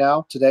Pellegrini right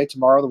now, today,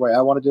 tomorrow, the way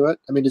I want to do it?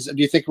 I mean, do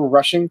you think we're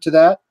rushing to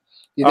that?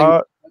 Do you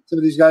think some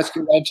of these guys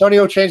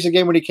Antonio changed the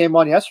game when he came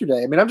on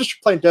yesterday? I mean, I'm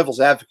just playing devil's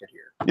advocate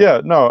here.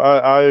 Yeah, no,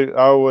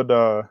 I would.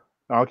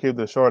 I'll keep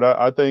this short.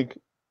 I think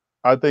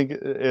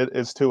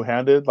it's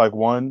two-handed. Like,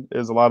 one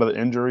is a lot of the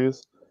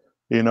injuries.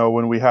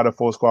 When we had a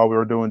full squad, we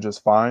were doing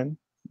just fine.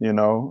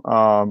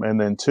 And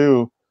then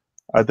two,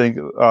 I think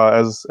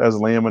as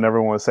Liam and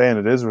everyone was saying,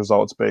 it is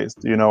results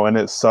based. And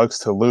it sucks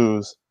to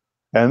lose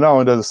And not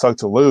only does it suck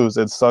to lose,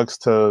 it sucks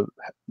to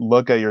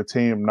look at your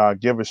team, not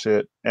give a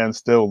shit, and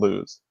still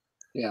lose.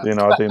 Yeah.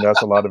 I think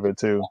that's a lot of it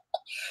too.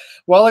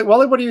 Wally,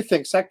 what do you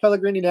think? Sack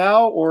Pellegrini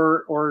now,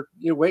 or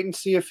wait and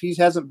see if he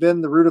hasn't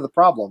been the root of the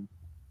problem?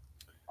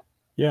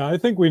 Yeah, I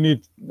think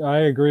I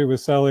agree with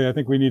Sully. I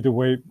think we need to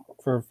wait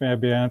for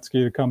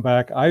Fabianski to come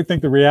back. I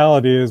think the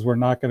reality is we're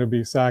not going to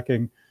be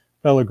sacking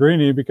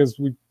Pellegrini because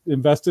we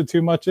invested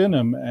too much in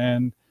him.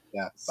 And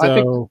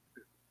so,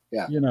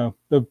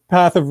 the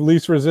path of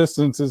least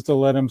resistance is to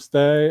let him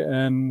stay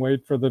and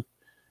wait for the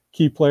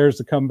key players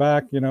to come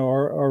back.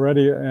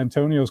 Already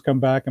Antonio's come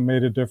back and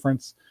made a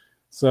difference.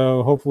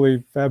 So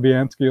hopefully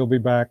Fabianski will be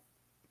back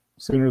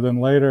sooner than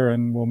later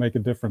and will make a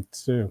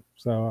difference too.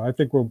 So I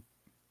think we'll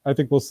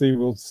see.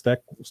 We'll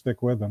stick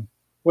with them.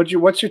 What's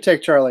your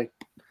take, Charlie?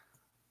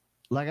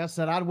 Like I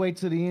said, I'd wait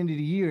till the end of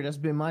the year. That's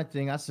been my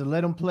thing. I said,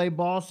 let him play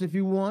boss if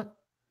you want.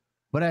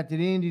 But at the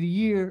end of the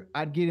year,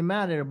 I'd get him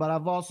out of there. But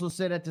I've also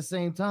said at the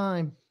same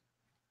time,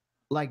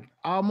 like,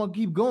 I'm going to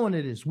keep going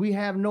to this. We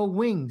have no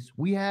wings.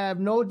 We have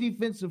no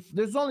defensive.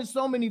 There's only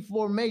so many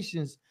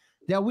formations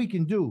that we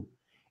can do.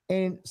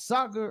 And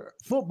soccer,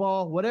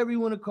 football, whatever you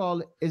want to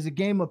call it, is a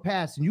game of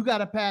passing. You got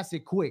to pass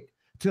it quick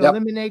to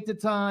eliminate the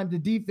time the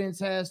defense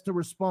has to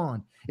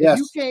respond. If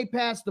you can't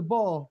pass the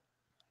ball,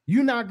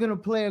 you're not going to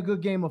play a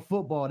good game of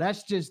football.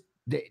 That's just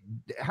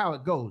how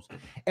it goes.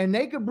 And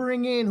they could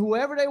bring in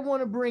whoever they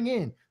want to bring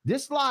in.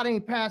 This lot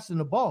ain't passing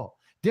the ball.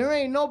 There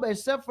ain't nobody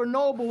except for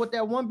Noble with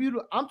that one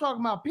beautiful. I'm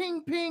talking about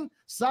ping, ping,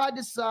 side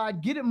to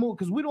side, get it moved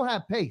because we don't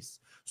have pace.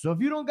 So if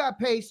you don't got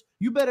pace,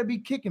 you better be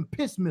kicking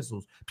piss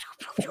missiles.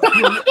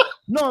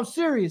 No, I'm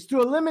serious.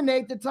 To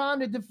eliminate the time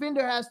the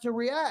defender has to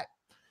react.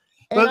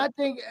 And I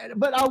think,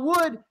 but I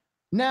would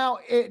now.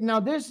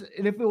 This,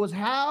 if it was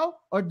Howe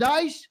or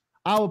Dice,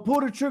 I would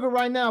pull the trigger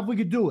right now if we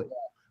could do it.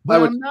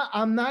 But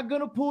I'm not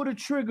gonna pull the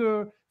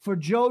trigger for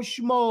Joe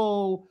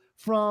Schmo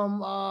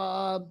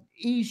from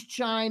East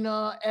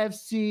China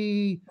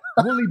FC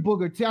Woolly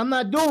Booger. I'm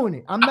not doing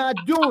it. I'm not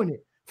doing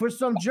it for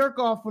some jerk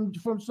off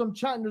from some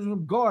China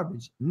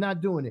garbage. I'm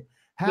not doing it.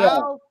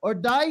 Howe or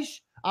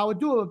Dice, I would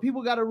do it. But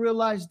people got to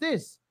realize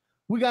this: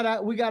 we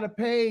gotta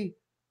pay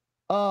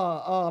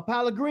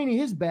Pellegrini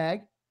his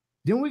bag.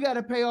 Then we got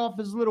to pay off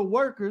his little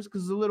workers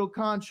because the little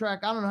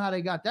contract. I don't know how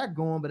they got that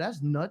going, but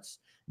that's nuts.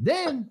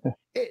 Then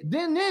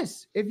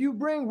this: if you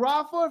bring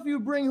Rafa, if you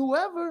bring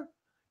whoever,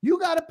 you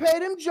got to pay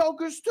them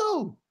jokers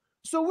too.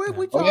 So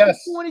we talking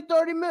 20,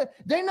 30 million.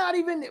 They're not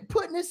even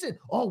putting this in.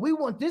 Oh, we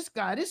want this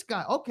guy.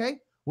 Okay.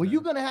 Well,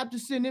 you're going to have to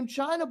send them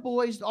China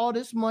boys all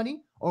this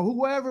money or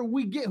whoever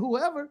we get,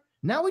 whoever.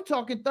 Now we're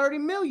talking 30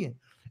 million.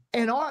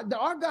 And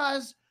our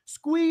guys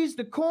squeeze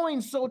the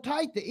coin so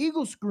tight, the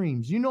eagle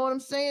screams. You know what I'm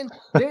saying?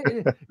 We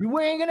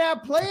ain't going to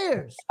have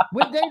players.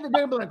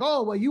 They'll be like,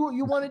 oh, well,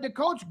 you wanted the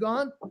coach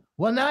gone.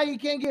 Well, now you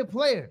can't get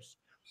players.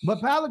 But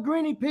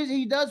Pellegrini,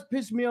 he does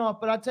piss me off.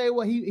 But I tell you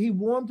what, he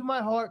warmed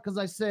my heart because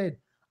I said,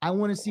 I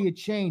want to see a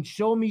change.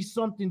 Show me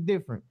something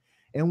different.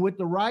 And with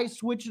the Rice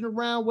switching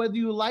around, whether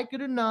you like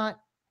it or not,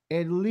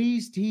 at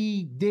least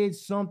he did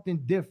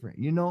something different,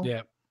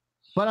 Yeah.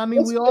 But, I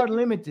mean, we are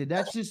limited.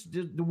 That's just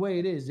the way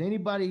it is.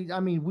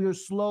 We're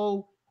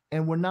slow,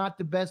 and we're not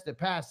the best at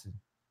passing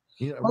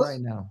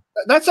right now.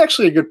 That's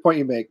actually a good point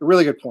you make, a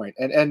really good point.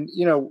 And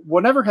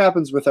whatever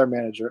happens with our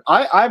manager,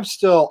 I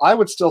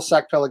would still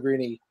sack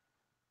Pellegrini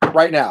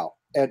right now.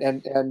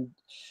 And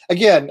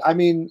again,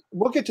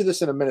 we'll get to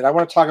this in a minute. I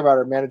want to talk about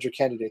our manager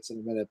candidates in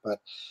a minute, but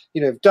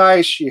you have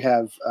Dyche, you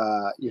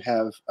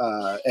have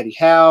Eddie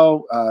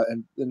Howe,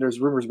 and then there's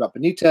rumors about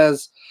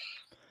Benitez.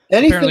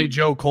 Apparently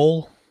Joe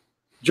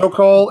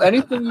Cole,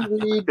 anything you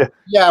read.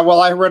 Yeah,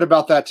 well, I read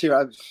about that too.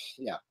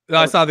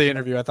 I saw the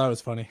interview. I thought it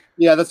was funny.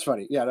 Yeah, that's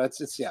funny. Yeah,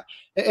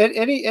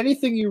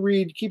 anything you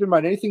read, keep in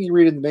mind, anything you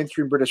read in the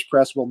mainstream British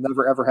press will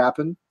never, ever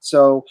happen.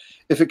 So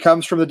if it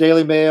comes from the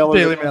Daily Mail,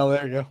 there you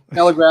go.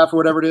 Telegraph or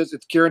whatever it is,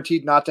 it's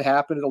guaranteed not to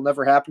happen. It'll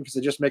never happen because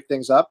they just make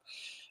things up.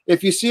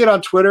 If you see it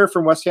on Twitter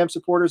from West Ham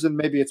supporters, then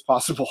maybe it's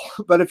possible.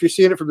 But if you're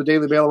seeing it from the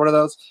Daily Mail or one of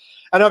those,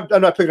 and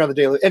I'm not picking on the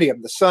Daily, any of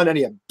them, the Sun,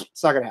 any of them,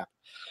 it's not going to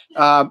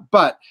happen.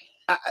 But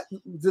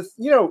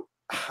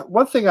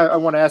one thing I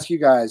want to ask you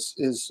guys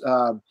is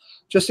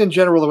just in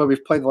general, the way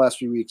we've played the last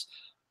few weeks,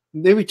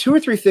 maybe 2 or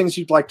 3 things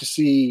you'd like to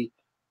see,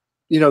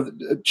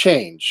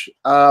 change.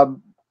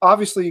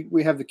 Obviously,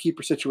 we have the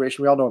keeper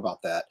situation. We all know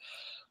about that.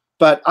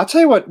 But I'll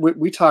tell you what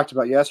we talked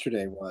about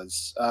yesterday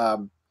was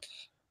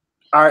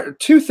our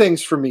 2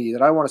 things for me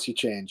that I want to see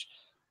change.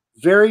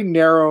 Very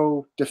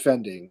narrow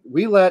defending.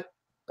 We let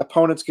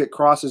opponents get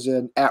crosses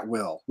in at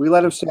will. We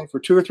let them stand for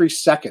 2 or 3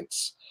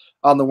 seconds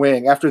on the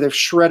wing after they've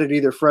shredded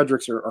either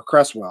Fredericks or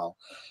Cresswell.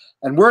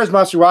 And where is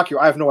Masuaku?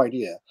 I have no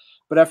idea.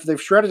 But after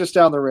they've shredded us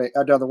down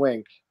the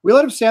wing, we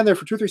let them stand there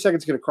for 2 or 3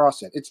 seconds to get a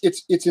cross in.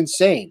 It's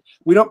insane.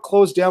 We don't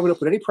close down. We don't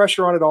put any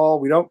pressure on at all.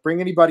 We don't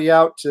bring anybody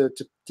out to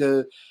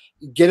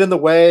get in the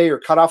way or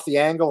cut off the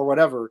angle or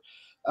whatever.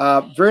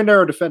 Very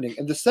narrow defending.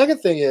 And the second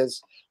thing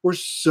is we're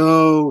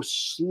so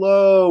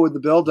slow in the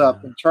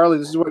buildup. And Charlie,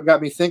 this is what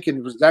got me thinking.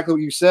 It was exactly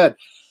what you said.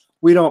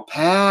 We don't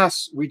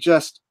pass. We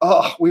just,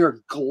 we are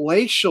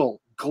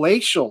glacial.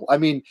 I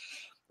mean,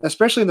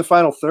 especially in the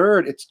final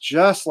third, it's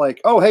just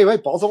like, oh, hey,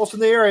 wait, ball's almost in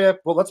the area.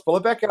 Well, let's pull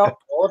it back out.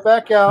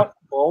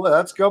 Well,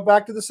 let's go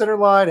back to the center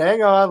line.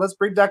 Hang on. Let's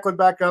bring Declan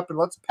back up and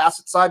let's pass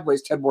it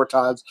sideways 10 more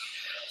times.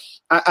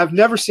 I've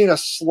never seen a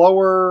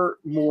slower,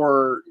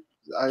 more,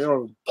 I don't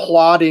know,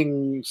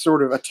 plodding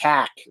sort of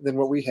attack than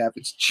what we have.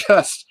 It's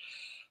just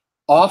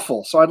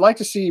awful. So I'd like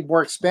to see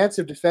more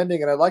expansive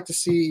defending, and I'd like to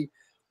see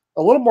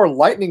a little more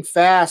lightning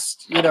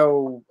fast,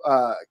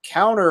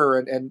 counter.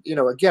 And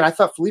again, I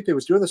thought Felipe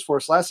was doing this for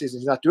us last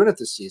season. He's not doing it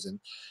this season.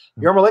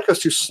 Yarmolenko's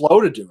too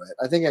slow to do it.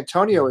 I think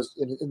Antonio is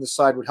in the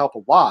side would help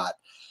a lot.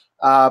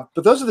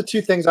 But those are the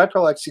two things I'd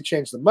probably like to see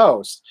change the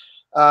most.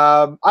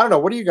 I don't know.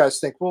 What do you guys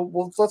think?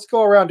 Well, let's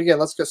go around again.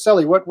 Let's go.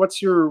 Sully,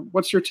 what's your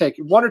take?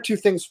 One or two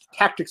things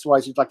tactics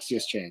wise you'd like to see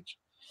us change?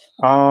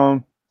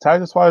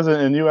 Tactics wise,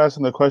 and you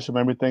asking the question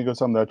made me think of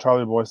something that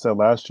Charlie Boy said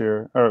last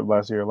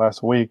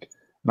week.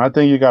 And I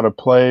think you got to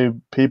play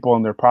people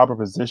in their proper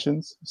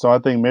positions. So I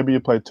think maybe you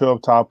play two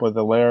up top with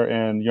Allaire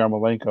and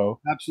Yarmolenko.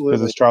 Absolutely.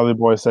 Because as Charlie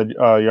Boy said,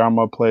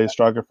 Yarmo plays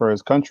striker for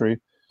his country.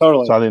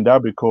 Totally. So I think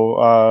that'd be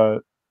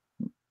cool.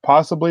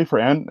 Possibly for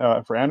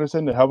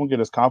Anderson to help him get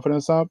his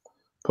confidence up,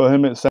 put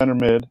him at center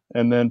mid,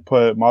 and then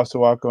put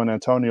Masuaku and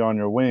Antonio on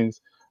your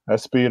wings.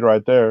 That's speed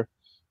right there.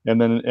 And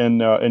then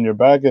in your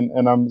back,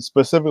 and I'm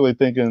specifically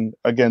thinking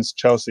against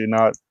Chelsea,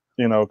 not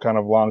kind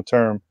of long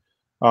term.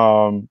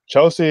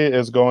 Chelsea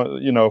is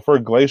going, for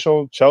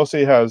Glacial,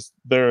 Chelsea has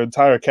their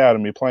entire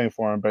academy playing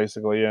for him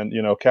basically, and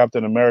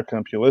Captain America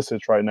and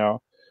Pulisic right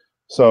now.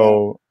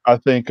 So I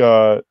think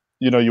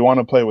you want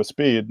to play with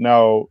speed.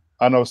 Now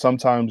I know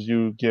sometimes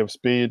you give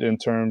speed in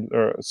terms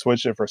or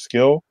switch it for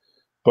skill,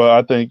 but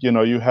I think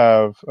you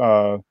have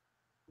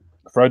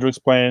Fredericks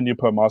playing. You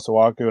put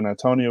Masuaku and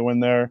Antonio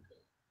in there.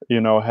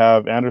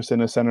 Have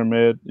Anderson in center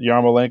mid,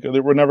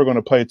 Yarmolenko. We're never going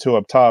to play two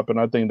up top, and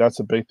I think that's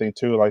a big thing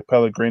too. Like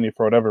Pellegrini,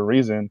 for whatever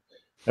reason,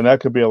 and that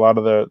could be a lot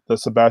of the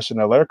Sebastian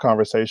Allaire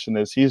conversation.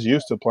 Is he's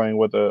used to playing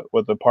with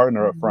a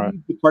partner up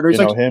front.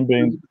 Him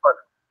being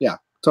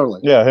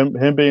totally. Yeah,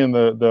 him being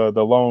the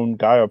lone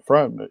guy up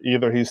front.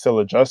 Either he's still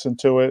adjusting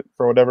to it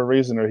for whatever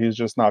reason, or he's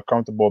just not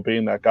comfortable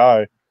being that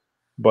guy.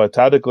 But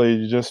tactically,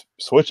 you just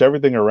switch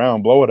everything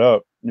around, blow it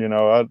up.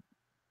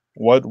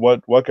 What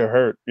could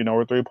hurt?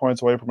 We're 3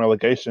 points away from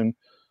relegation.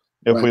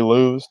 If we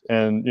lose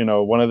and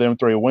one of them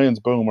three wins,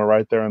 boom, we're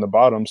right there in the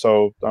bottom.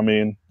 So I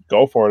mean,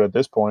 go for it at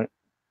this point.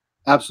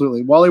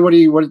 Absolutely,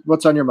 Wally.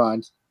 What's on your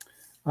mind?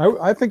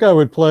 I think I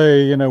would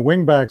play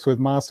wing backs with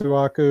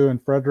Masuaku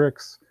and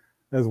Fredericks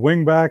as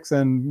wing backs,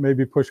 and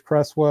maybe push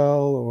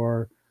Cresswell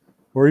or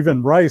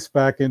even Rice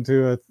back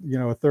into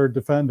a third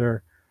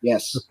defender.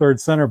 Yes, a third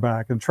center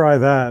back, and try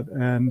that.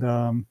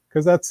 And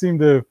because that seemed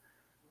to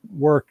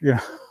work,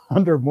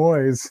 under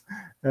Moyes,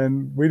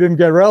 and we didn't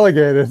get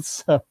relegated.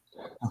 So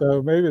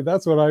maybe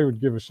that's what I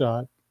would give a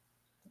shot.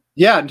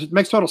 Yeah, it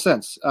makes total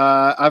sense.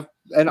 I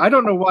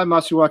don't know why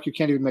Masuaku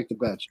can't even make the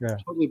bench. Yeah. I'm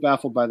totally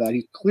baffled by that.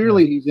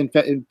 He's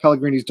in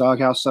Pellegrini's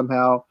doghouse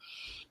somehow.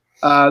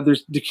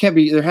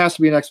 There has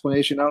to be an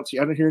explanation. I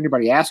don't hear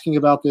anybody asking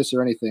about this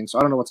or anything, so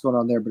I don't know what's going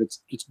on there. But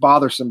it's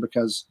bothersome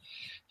because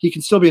he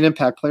can still be an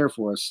impact player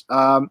for us.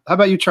 How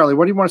about you, Charlie?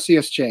 What do you want to see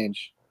us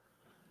change?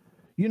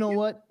 You know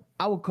what?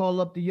 I would call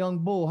up the young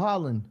bull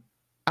Holland.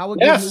 I would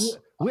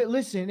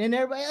listen, and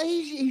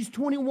everybody, he's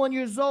 21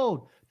 years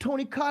old.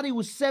 Tony Cotti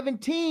was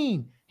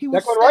 17. He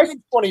was Declan Rice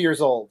is 20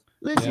 years old.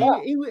 Listen,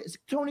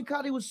 Tony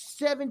Cotti was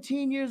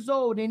 17 years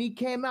old, and he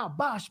came out,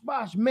 bosh,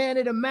 man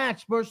of the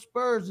match versus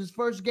Spurs, his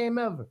first game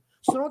ever.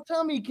 So don't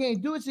tell me he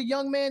can't do it. It's a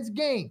young man's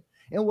game,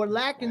 and we're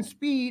lacking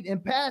speed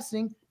and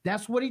passing.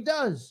 That's what he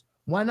does.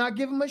 Why not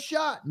give him a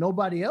shot?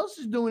 Nobody else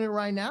is doing it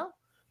right now.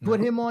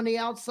 Put him on the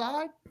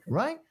outside,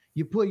 right?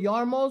 You put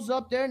Yarmos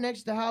up there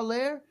next to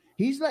Haller.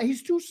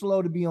 He's too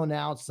slow to be on the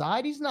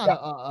outside. He's not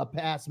a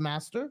pass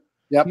master.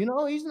 Yep.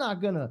 He's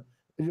not gonna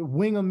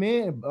wing him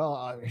in,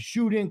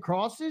 shoot in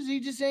crosses.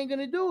 He just ain't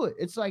gonna do it.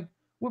 It's like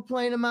we're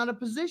playing him out of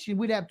position.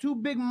 We'd have two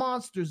big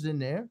monsters in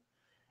there.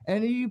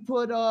 And you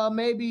put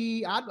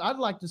maybe I'd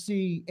like to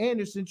see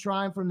Anderson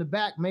trying from the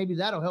back. Maybe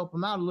that'll help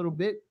him out a little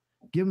bit,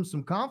 give him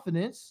some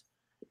confidence.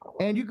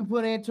 And you can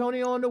put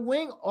Antonio on the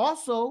wing.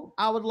 Also,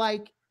 I would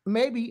like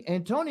maybe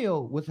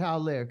Antonio with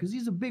Haller, because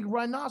he's a big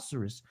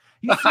rhinoceros.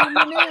 You see him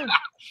in there?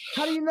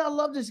 How do you not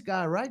love this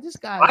guy, right? This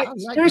guy,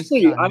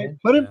 seriously,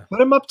 put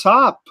him up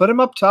top. Put him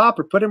up top,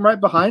 or put him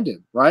right behind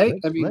him, right?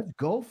 Let's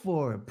go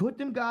for it. Put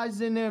them guys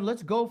in there.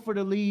 Let's go for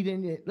the lead,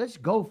 and let's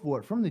go for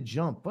it from the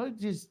jump. But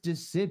just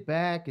sit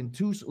back and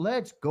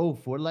let's go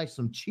for it like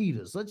some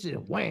cheetahs. Let's just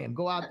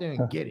go out there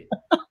and get it.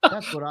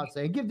 That's what I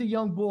say. Give the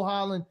young bull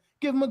Holland,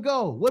 give him a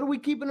go. What are we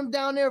keeping him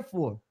down there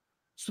for?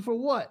 So for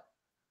what?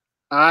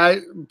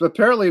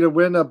 Apparently to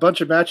win a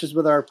bunch of matches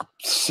with our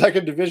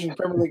second division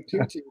Premier League 2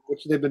 team,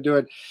 which they've been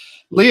doing.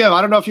 Liam,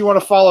 I don't know if you want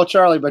to follow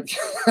Charlie, but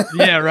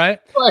yeah, right.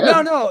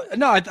 No.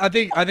 I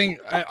think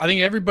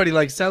everybody,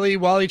 like Selly,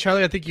 Wally,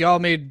 Charlie, I think you all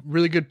made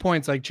really good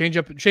points. Like change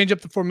up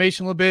the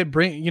formation a little bit,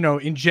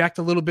 inject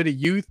a little bit of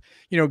youth.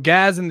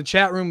 Gaz in the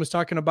chat room was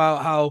talking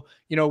about how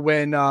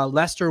when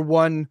Leicester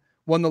won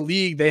the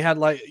league, they had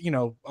what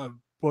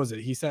was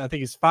it? He said I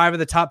think it's 5 of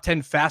the top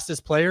 10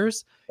 fastest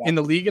players in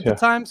the league at the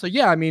time. So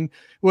yeah, I mean,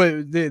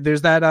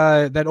 there's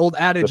that old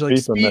adage like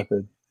speed.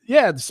 Method.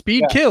 Yeah, the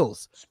speed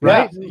kills,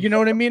 right? Yeah. You know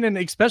what I mean? And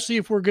especially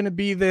if we're going to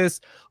be this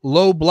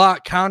low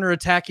block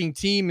counter-attacking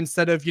team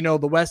instead of,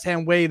 the West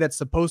Ham way that's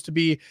supposed to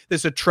be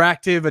this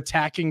attractive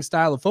attacking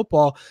style of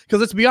football. Because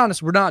let's be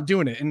honest, we're not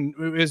doing it.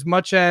 And as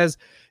much as,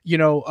 we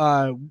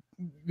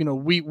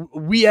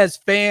as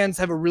fans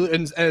have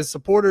and as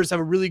supporters have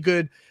a really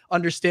good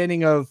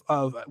understanding of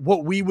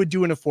what we would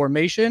do in a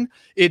formation.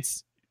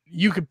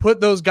 You could put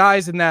those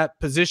guys in that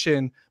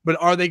position, but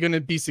are they going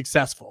to be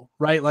successful?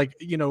 Right. Like,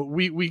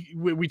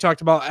 we talked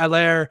about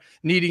Aller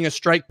needing a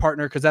strike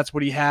partner because that's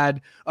what he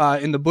had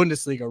in the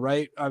Bundesliga.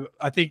 Right.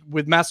 I think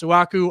with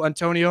Masuaku,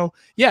 Antonio,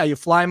 yeah, you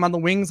fly him on the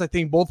wings. I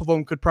think both of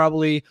them could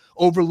probably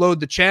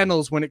overload the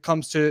channels when it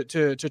comes to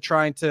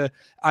trying to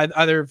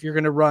either, if you're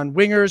going to run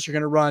wingers, you're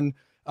going to run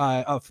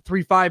a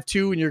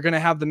 3-5-2 and you're going to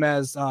have them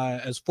as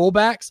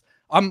fullbacks.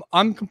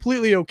 I'm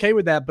completely okay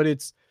with that, but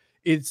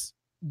it's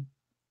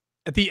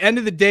at the end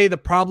of the day, the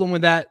problem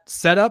with that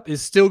setup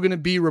is still going to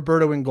be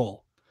Roberto in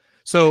goal.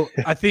 So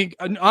I think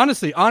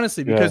honestly,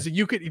 because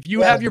if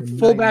you have your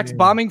fullbacks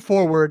bombing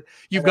forward,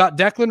 you've got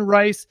Declan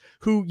Rice,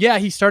 who,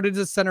 he started as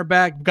a center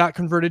back, got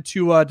converted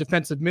to a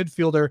defensive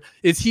midfielder.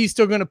 Is he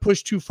still going to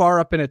push too far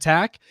up in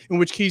attack? In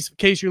which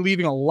case you're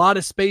leaving a lot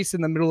of space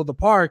in the middle of the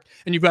park,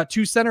 and you've got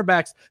 2 center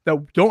backs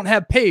that don't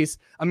have pace.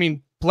 I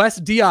mean, bless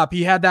Diop,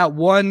 he had that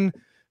one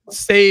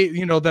save,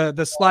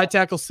 the slide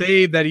tackle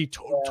save that he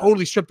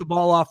totally stripped the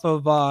ball off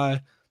of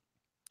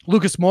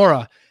Lucas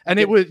Moura, and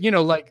it was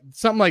like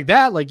something like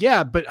that. Like,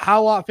 yeah, but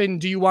how often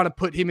do you want to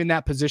put him in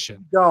that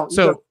position?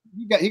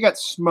 He got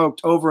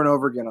smoked over and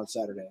over again on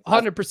Saturday.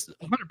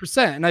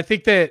 100%. And I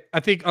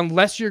think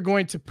unless you're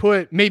going to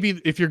put, maybe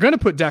if you're going to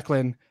put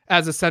Declan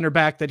as a center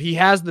back, that he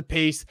has the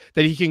pace,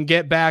 that he can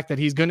get back, that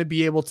he's going to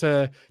be able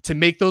to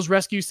make those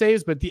rescue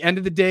saves. But at the end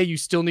of the day, you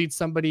still need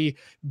somebody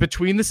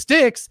between the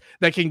sticks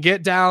that can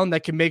get down,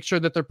 that can make sure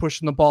that they're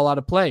pushing the ball out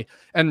of play.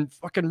 And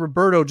fucking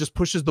Roberto just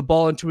pushes the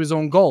ball into his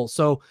own goal.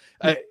 So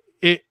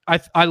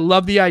I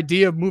love the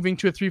idea of moving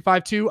to a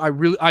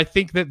 3-5-2. I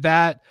think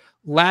that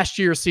last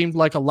year seemed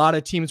like a lot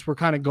of teams were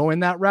kind of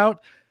going that route.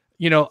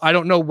 I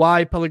don't know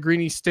why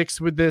Pellegrini sticks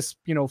with this,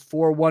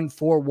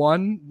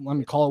 4-1-4-1. Let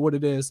me call it what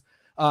it is.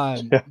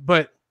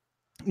 But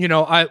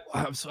I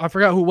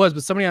forgot who it was,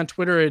 but somebody on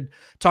Twitter had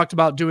talked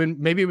about doing,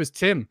 maybe it was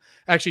Tim,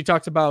 actually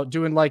talked about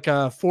doing like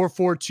a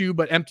 4-4-2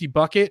 but empty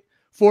bucket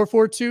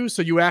 4-4-2.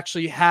 So you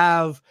actually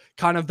have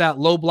kind of that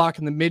low block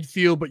in the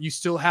midfield, but you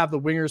still have the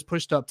wingers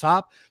pushed up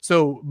top.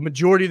 So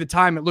majority of the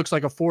time it looks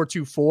like a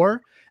 4-2-4.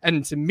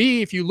 And to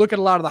me, if you look at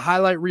a lot of the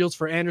highlight reels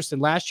for Anderson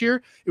last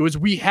year, it was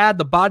we had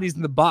the bodies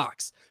in the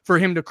box for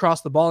him to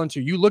cross the ball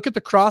into. You look at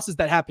the crosses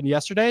that happened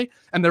yesterday,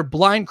 and they're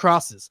blind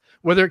crosses.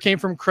 Whether it came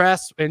from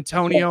Cress,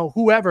 Antonio,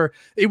 whoever,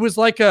 it was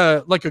like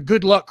a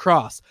good luck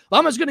cross.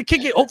 Lama's going to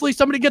kick it. Hopefully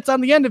somebody gets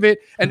on the end of it,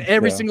 and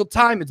every single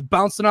time it's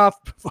bouncing off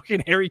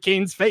fucking Harry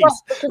Kane's face,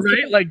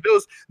 right? Like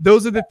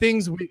those are the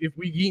things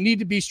we need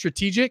to be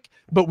strategic,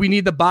 but we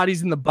need the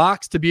bodies in the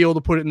box to be able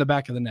to put it in the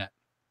back of the net.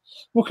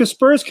 Well, because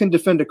Spurs can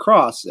defend a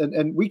cross,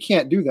 and we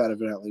can't do that.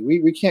 Evidently,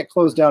 we can't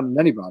close down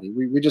anybody.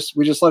 We just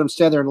let them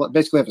stand there and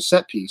basically have a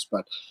set piece.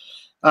 But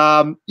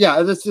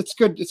it's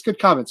good. It's good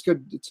comments.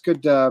 It's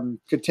good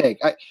take.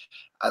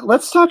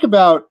 Let's talk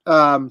about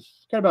got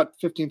about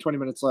 15-20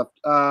 minutes left.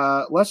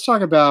 Let's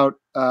talk about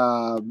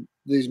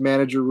these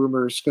manager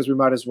rumors, because we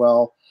might as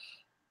well.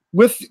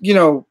 With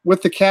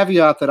the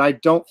caveat that I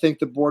don't think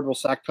the board will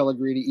sack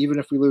Pellegrini, even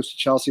if we lose to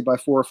Chelsea by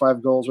 4 or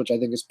 5 goals, which I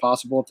think is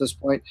possible at this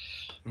point.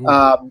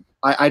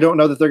 I don't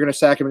know that they're going to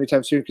sack him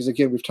anytime soon, because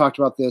again, we've talked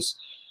about this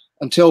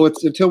until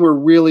we're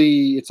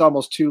really, it's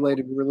almost too late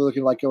and we're really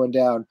looking like going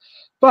down.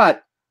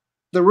 But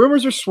the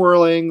rumors are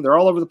swirling; they're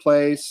all over the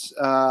place,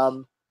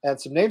 and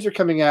some names are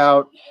coming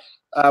out.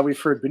 We've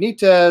heard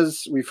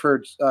Benitez, we've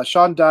heard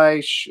Sean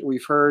Dyche,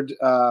 we've heard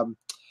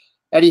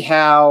Eddie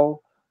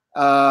Howe.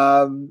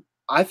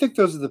 I think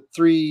those are the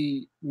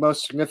 3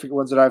 most significant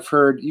ones that I've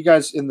heard. You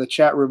guys in the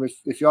chat room,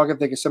 if y'all can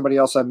think of somebody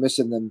else I'm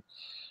missing, then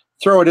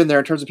throw it in there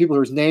in terms of people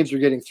whose names are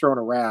getting thrown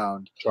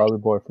around. Charlie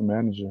Boy for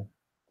manager.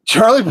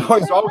 Charlie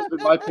Boy's always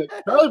been my pick.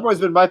 Charlie Boy's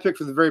been my pick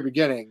from the very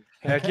beginning.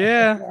 Heck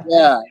yeah.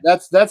 Yeah,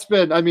 that's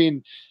been. I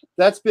mean,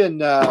 that's been.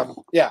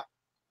 Yeah.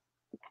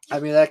 I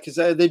mean, that because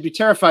they'd be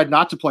terrified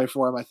not to play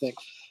for him, I think.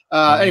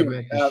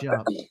 Anyway,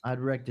 I'd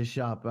wreck the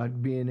shop.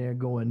 I'd be in there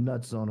going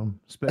nuts on them.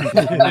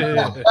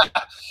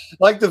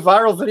 Like the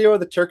viral video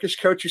of the Turkish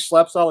coach who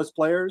slaps all his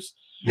players.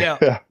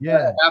 Yeah.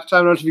 Yeah. Halftime. I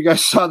don't know if you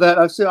guys saw that.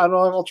 I've seen. I don't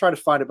know. I'll try to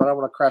find it, but I don't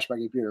want to crash my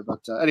computer. But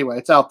anyway,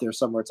 it's out there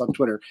somewhere. It's on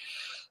Twitter.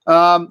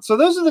 So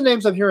those are the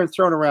names I'm hearing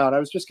thrown around. I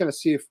was just going to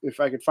see if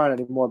I could find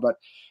any more, but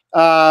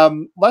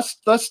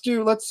let's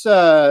do it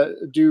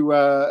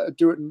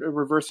in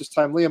reverse this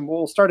time. Liam,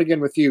 we'll start again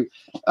with you.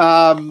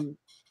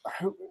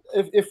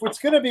 If it's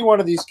going to be one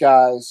of these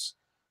guys,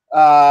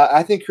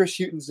 I think Chris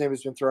Hughton's name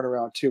has been thrown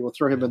around too. We'll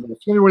throw him in there. If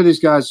it's going to be one of these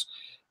guys,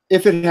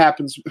 if it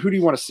happens, who do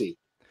you want to see?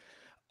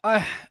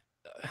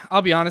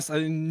 I'll be honest,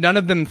 none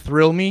of them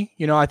thrill me.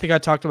 I think I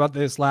talked about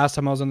this last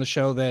time I was on the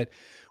show, that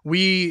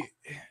we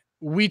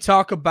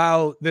talk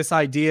about this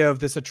idea of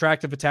this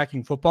attractive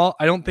attacking football.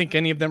 I don't think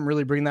any of them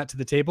really bring that to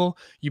the table.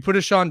 You put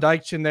a Sean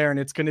Dyche in there and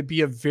it's going to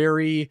be a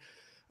very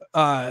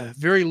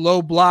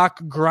low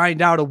block,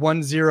 grind out a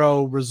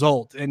 1-0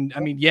 result. And I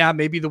mean, yeah,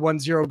 maybe the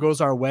 1-0 goes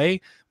our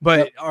way,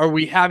 but are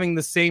we having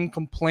the same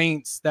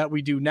complaints that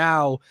we do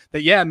now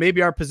that, yeah,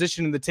 maybe our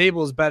position in the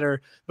table is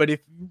better. But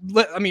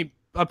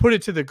I put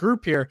it to the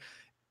group here.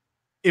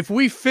 If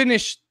we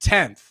finish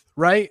 10th,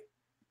 right?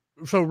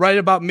 So right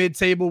about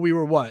mid-table, we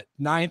were what,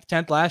 9th,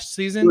 10th last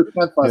season? We were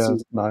 10th last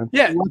season. 9th.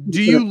 Yeah.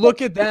 Do you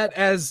look at that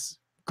as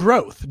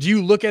growth? Do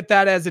you look at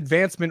that as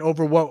advancement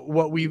over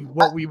what we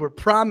were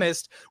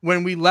promised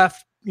when we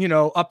left,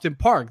 Upton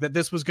Park, that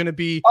this was going to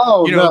be,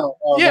 No.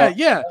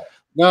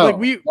 No, like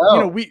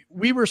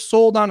we were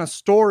sold on a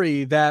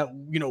story that,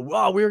 we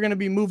were going to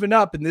be moving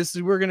up and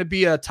we're going to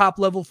be a top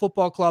level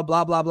football club,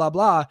 blah, blah, blah,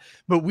 blah.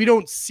 But we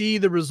don't see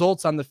the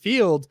results on the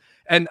field.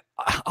 And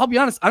I'll be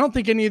honest, I don't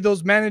think any of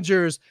those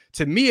managers,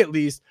 to me at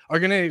least, are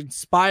going to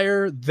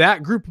inspire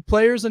that group of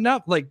players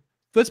enough. Like,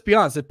 let's be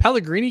honest, if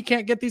Pellegrini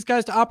can't get these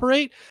guys to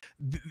operate,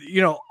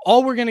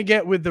 all we're going to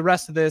get with the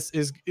rest of this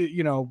is,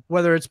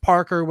 whether it's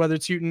Parker, whether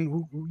it's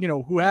Houghton,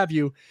 who have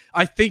you,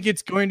 I think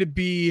it's going to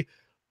be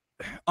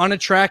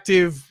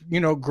unattractive,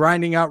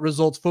 grinding out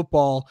results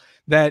football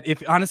that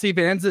if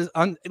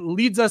it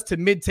leads us to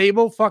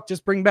mid-table,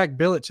 just bring back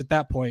Bilic at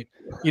that point.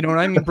 You know what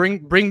I mean?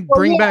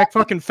 Bring back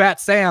fucking Fat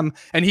Sam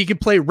and he can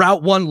play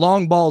route one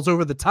long balls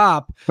over the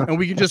top and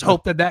we can just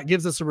hope that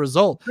gives us a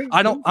result.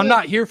 I'm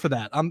not here for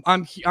that.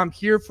 I'm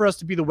here for us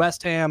to be the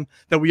West Ham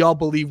that we all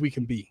believe we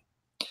can be.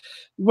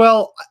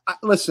 Well,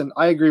 listen,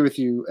 I agree with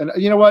you. And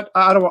you know what?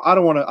 I'm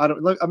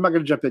not going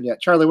to jump in yet.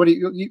 Charlie, what do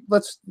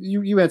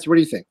you answer. What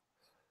do you think?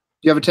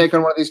 Do you have a take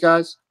on one of these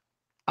guys?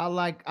 I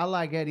like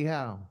Eddie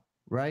Howe,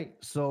 right?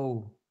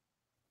 So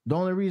the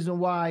only reason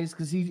why is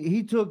because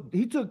he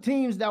took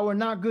teams that were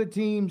not good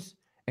teams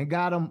and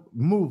got them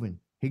moving.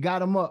 He got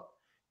them up,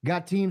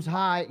 got teams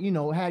high,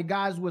 had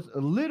guys with a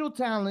little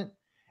talent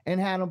and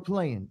had them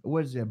playing.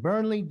 What is it?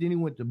 Burnley, then he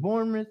went to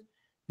Bournemouth,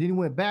 then he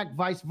went back,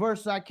 vice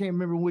versa. I can't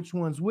remember which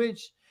one's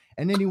which.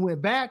 And then he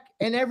went back,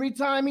 and every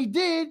time he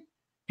did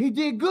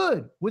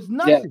good with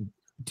nothing.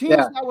 Yeah.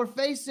 Teams that were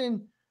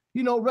facing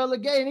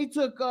relegated. He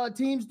took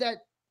teams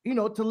that,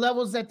 to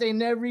levels that they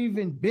never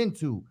even been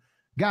to.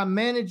 Got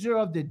manager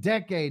of the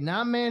decade,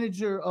 not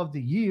manager of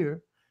the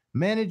year,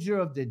 manager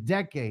of the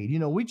decade.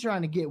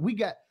 We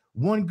got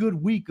one good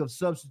week of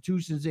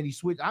substitutions and he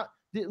switched.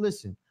 That's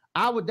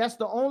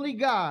the only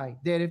guy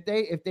that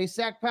if they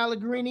sack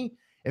Pellegrini,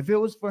 if it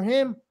was for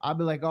him, I'd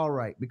be like, all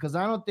right, because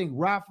I don't think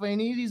Rafa,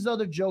 any of these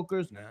other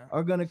jokers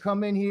are going to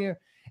come in here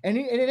and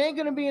it ain't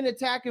going to be an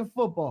attacking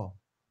football.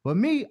 But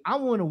me, I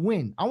want to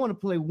win. I want to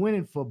play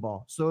winning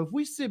football. So if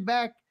we sit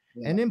back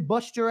and then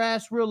bust your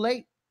ass real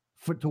late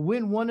to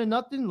win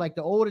 1-0, like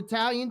the old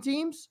Italian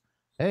teams,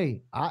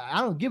 hey,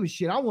 I don't give a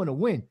shit. I want to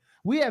win.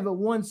 We haven't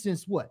won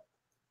since what?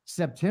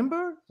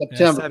 September?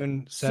 Yeah,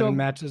 seven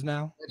matches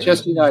now.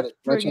 Manchester United.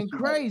 Freaking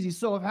crazy.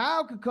 So if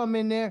Howe could come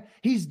in there,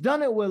 he's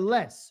done it with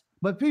less.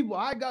 But people,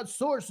 I got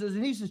sources,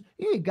 and he says,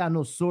 you ain't got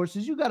no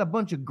sources. You got a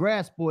bunch of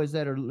grass boys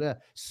that are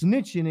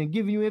snitching and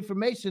giving you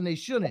information they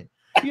shouldn't.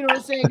 You know what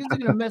I'm saying? Because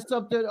they're gonna mess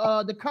up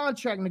the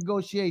contract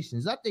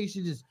negotiations. I think you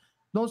should just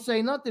don't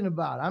say nothing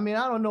about it. I mean,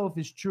 I don't know if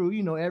it's true.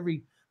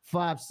 Every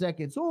 5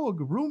 seconds,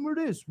 rumor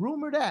this,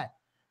 rumor that.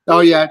 Oh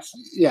yeah,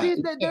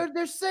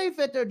 they're safe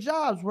at their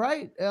jobs,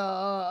 right?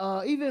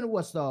 Even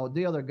what's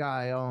the other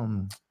guy?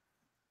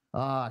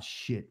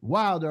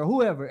 Wilder,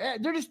 whoever.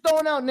 They're just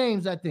throwing out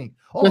names. I think.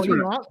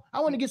 I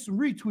want to get some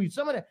retweets.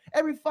 Some of that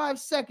every 5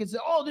 seconds.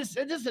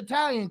 This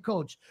Italian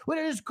coach. What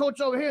is this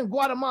coach over here in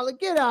Guatemala?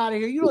 Get out of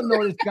here! You don't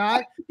know this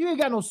guy. You ain't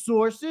got no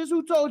sources.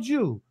 Who told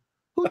you?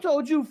 Who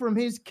told you from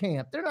his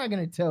camp? They're not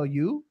going to tell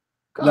you.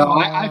 Come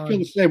on. I feel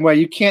the same way.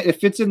 You can't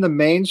if it's in the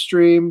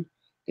mainstream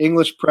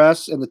English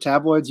press and the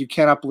tabloids, you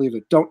cannot believe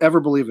it. Don't ever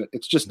believe it.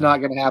 It's just not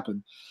going to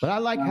happen. But I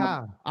like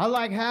Howe. I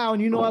like I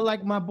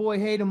like my boy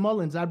Hayden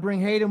Mullins. I bring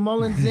Hayden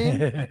Mullins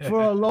in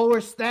for a lower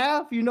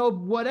staff,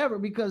 whatever,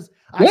 because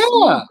I see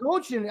him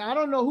coaching. I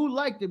don't know who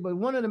liked it, but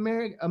one of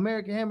the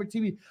American Hammer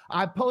TV,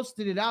 I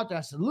posted it out there.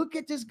 I said, look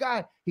at this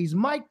guy. He's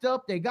mic'd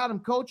up. They got him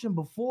coaching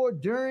before,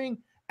 during,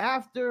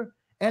 after,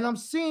 and I'm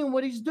seeing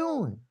what he's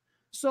doing.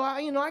 So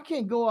I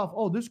can't go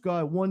off, this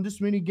guy won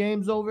this many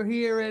games over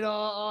here at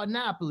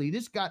Napoli.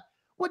 This guy,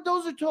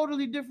 those are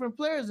totally different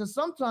players. And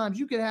sometimes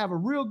you can have a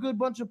real good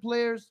bunch of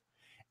players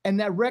and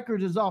that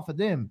record is off of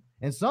them.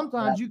 And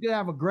sometimes you could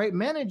have a great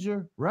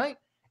manager, right,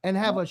 and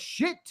have a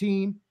shit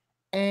team,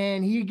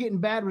 and he getting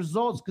bad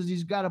results because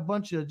he's got a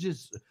bunch of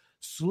just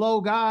slow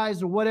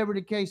guys or whatever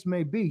the case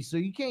may be. So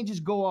you can't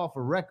just go off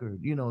a record,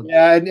 you know.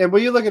 Yeah, and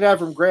when you look at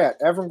Avram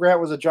Grant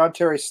was a John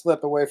Terry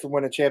slip away from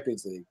winning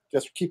Champions League.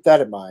 Just keep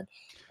that in mind.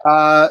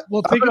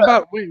 Well, think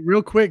about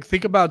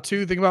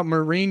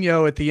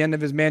Mourinho at the end of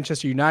his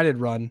Manchester United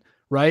run,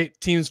 right?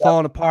 Teams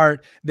falling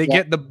apart. They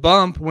get the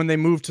bump when they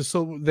move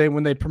to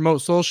when they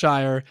promote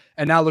Solskjaer,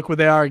 and now look where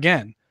they are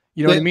again.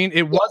 You know what I mean?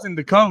 It wasn't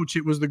the coach;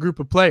 it was the group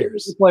of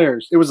players. It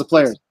was the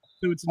players.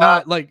 So it's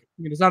not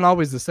it's not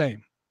always the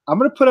same. I'm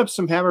going to put up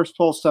some Hammers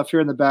Poll stuff here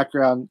in the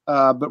background,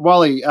 but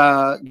Wally,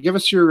 give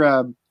us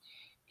your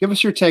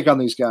take on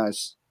these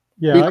guys.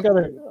 Yeah, I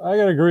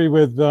gotta agree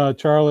with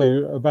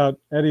Charlie about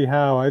Eddie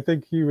Howe. I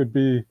think he would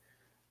be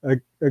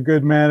a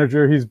good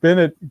manager. He's been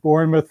at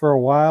Bournemouth for a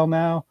while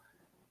now,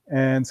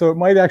 and so it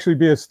might actually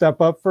be a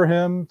step up for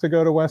him to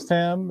go to West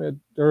Ham,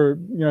 or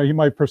he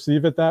might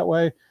perceive it that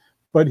way.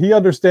 But he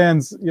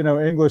understands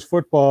English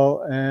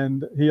football,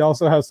 and he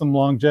also has some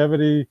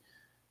longevity.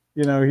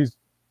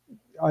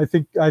 I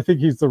think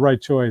he's the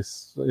right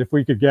choice if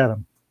we could get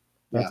him.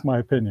 That's my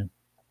opinion.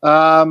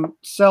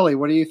 Selly,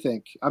 what do you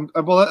think?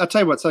 Well, I'll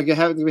tell you what. So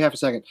give me half a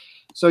second.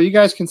 So you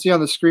guys can see on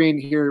the screen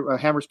here,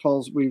 Hammers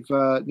Polls. We've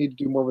need to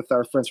do more with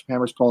our friends from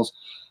Hammers Polls.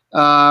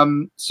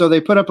 So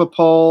they put up a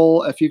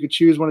poll. If you could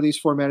choose one of these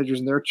four managers,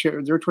 and their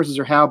choices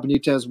are Howe,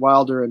 Benitez,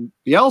 Wilder, and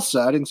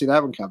Bielsa. I didn't see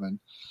that one coming.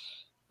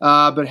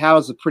 But Howe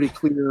is a pretty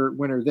clear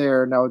winner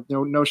there. Now,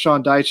 no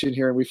Sean Dyche in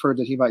here, and we've heard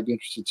that he might be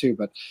interested too.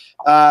 But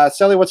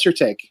Selly, what's your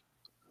take?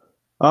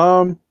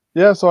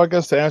 Yeah, so I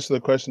guess to answer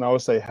the question, I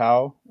would say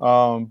Howe,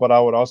 but I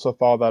would also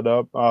follow that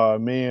up.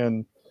 Me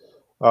and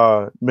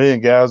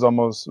Gaz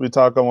we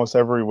talk almost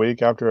every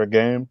week after a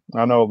game.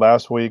 I know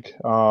last week,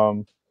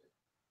 we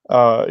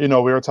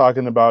were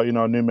talking about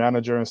new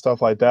manager and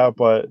stuff like that,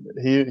 but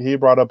he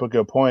brought up a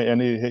good point,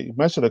 and he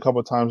mentioned a couple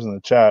of times in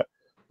the chat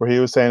where he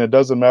was saying it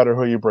doesn't matter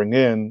who you bring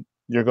in,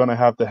 you're going to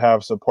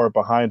have support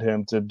behind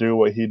him to do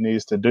what he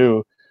needs to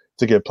do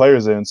to get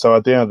players in. So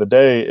at the end of the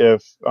day,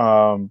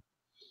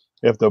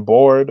 if the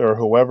board or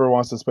whoever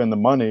wants to spend the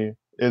money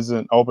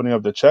isn't opening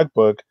up the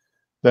checkbook,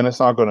 then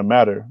it's not going to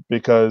matter,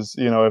 because,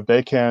 if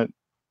they can't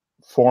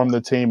form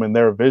the team in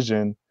their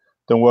vision,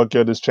 then what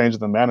good is changing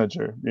the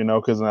manager,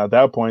 because at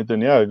that point,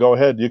 then go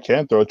ahead. You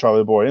can throw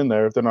Charlie Boy in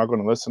there. If they're not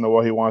going to listen to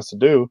what he wants to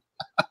do,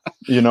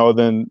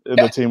 then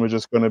the team is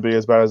just going to be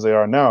as bad as they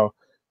are now.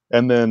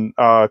 And then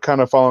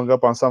kind of following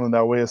up on something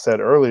that we had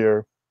said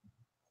earlier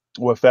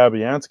with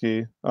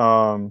Fabianski,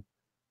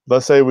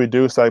 let's say we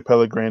do sack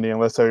Pellegrini, and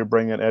let's say we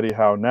bring in Eddie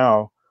Howe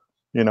now,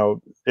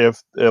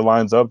 if it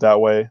lines up that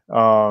way.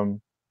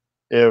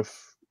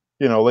 If,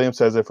 Liam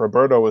says if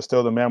Roberto was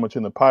still the man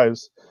between the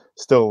pipes,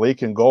 still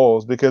leaking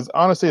goals, because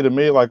honestly, to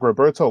me, like,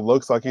 Roberto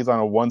looks like he's on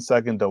a 1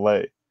 second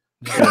delay,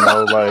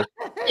 like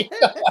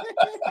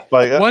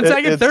 1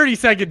 second,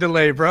 30-second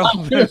delay, bro.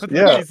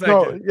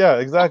 Yeah,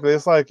 exactly.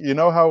 It's like,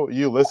 how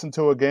you listen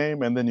to a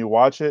game and then you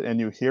watch it and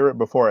you hear it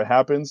before it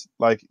happens.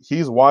 Like,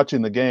 he's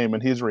watching the game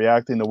and he's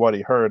reacting to what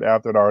he heard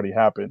after it already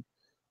happened.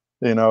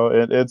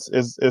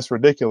 It's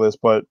ridiculous,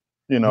 but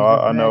I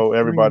know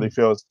everybody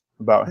feels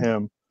about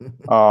him.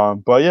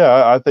 But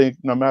yeah, I think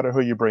no matter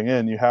who you bring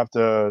in, you have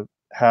to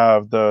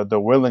have the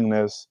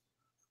willingness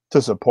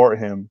to support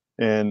him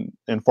in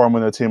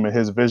forming the team in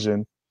his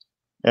vision.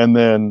 And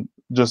then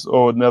just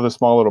another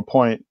small little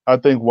point. I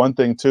think one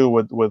thing too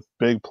with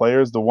big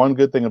players, the one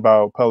good thing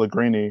about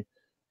Pellegrini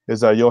is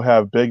that you'll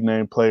have big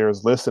name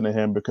players listen to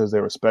him because they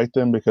respect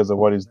him because of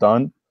what he's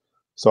done.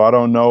 So I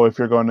don't know if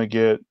you're going to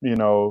get,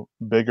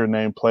 bigger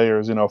name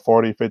players,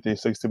 40, 50,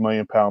 60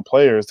 million pound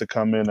players to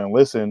come in and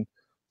listen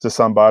to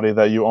somebody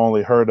that you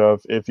only heard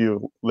of if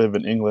you live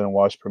in England and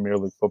watch Premier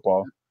League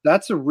football.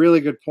 That's a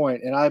really good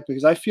point. And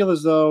because I feel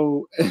as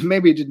though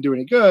maybe it didn't do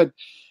any good,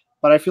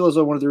 but I feel as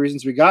though one of the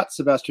reasons we got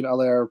Sebastian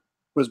Haller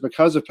was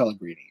because of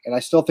Pellegrini. And I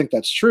still think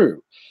that's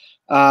true.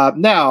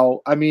 Now,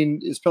 I mean,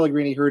 is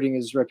Pellegrini hurting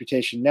his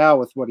reputation now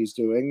with what he's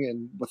doing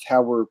and with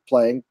how we're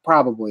playing?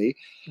 Probably.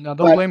 No,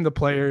 they'll blame the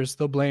players.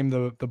 They'll blame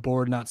the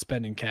board not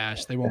spending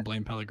cash. They won't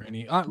blame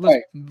Pellegrini.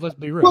 Let's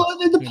be real. Well,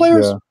 the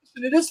players,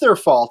 it is their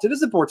fault. It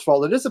is the board's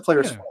fault. It is the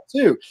players' fault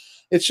too.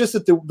 It's just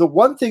that the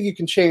one thing you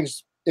can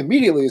change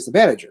immediately is the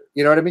manager.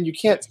 You know what I mean? You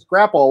can't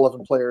scrap all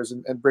 11 players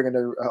and bring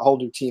a whole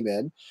new team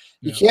in.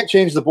 You can't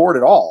change the board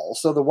at all.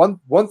 So the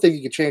one thing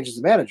you can change is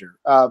the manager.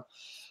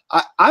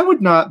 I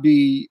would not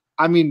be.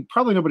 I mean,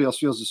 probably nobody else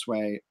feels this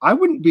way. I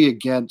wouldn't be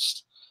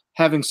against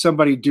having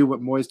somebody do what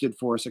Moyes did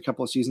for us a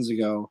couple of seasons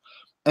ago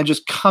and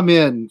just come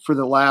in for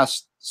the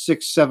last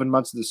 6-7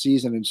 months of the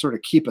season and sort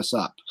of keep us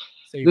up.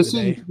 This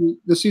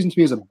season to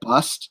me is a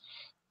bust.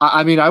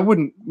 I mean, I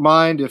wouldn't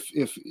mind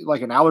if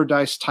like an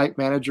Allardyce type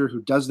manager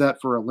who does that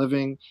for a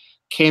living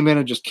came in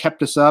and just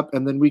kept us up,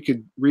 and then we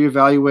could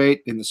reevaluate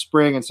in the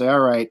spring and say,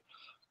 all right,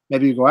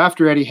 maybe we go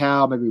after Eddie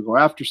Howe, maybe we go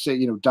after,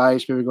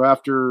 Dyche, maybe we go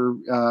after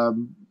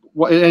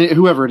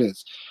whoever it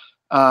is.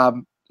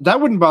 That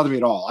wouldn't bother me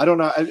at all. I don't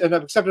know,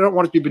 except I don't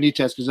want it to be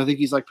Benitez because I think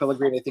he's like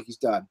Pellegrini. I think he's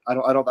done. I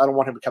don't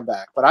want him to come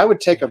back. But I would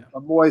take a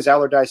Moyes,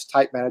 Allardyce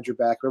type manager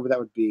back, whoever that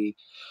would be.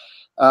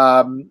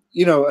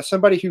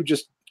 Somebody who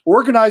just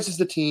organizes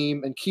the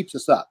team and keeps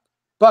us up.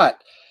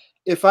 But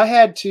if I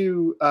had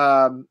to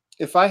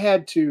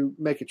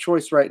make a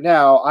choice right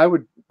now, I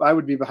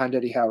would be behind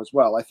Eddie Howe as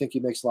well. I think he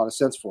makes a lot of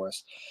sense for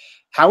us.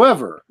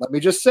 However, let me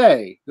just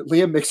say that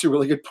Liam makes a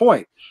really good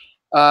point.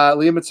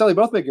 Liam and Sully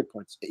both make good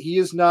points. He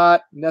is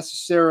not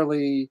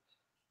necessarily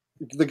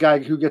the guy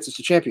who gets us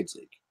to Champions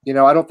League.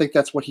 I don't think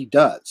that's what he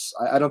does.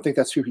 I don't think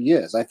that's who he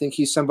is. I think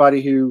he's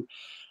somebody who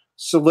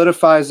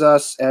solidifies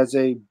us as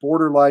a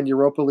borderline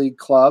Europa League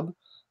club.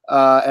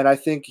 And I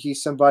think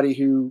he's somebody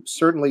who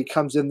certainly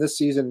comes in this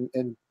season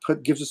and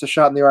gives us a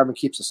shot in the arm and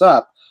keeps us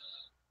up.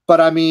 But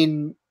I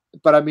mean,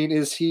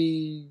 is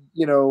he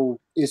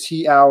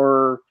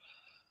our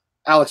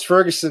Alex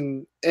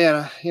Ferguson? And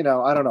I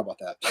don't know about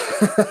that.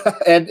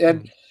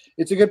 and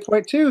it's a good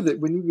point too that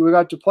when we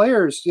got to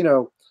players,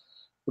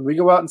 when we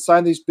go out and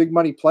sign these big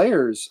money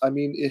players, I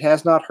mean, it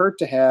has not hurt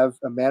to have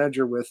a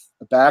manager with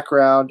a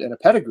background and a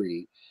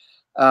pedigree.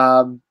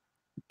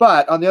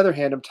 But on the other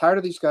hand, I'm tired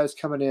of these guys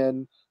coming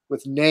in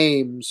with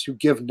names who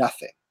give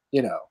nothing.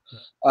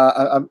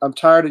 I'm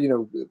tired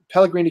of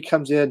Pellegrini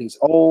comes in, he's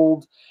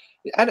old,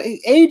 and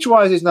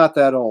age-wise he's not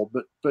that old,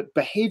 but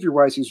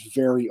behavior-wise he's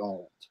very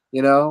old.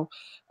 He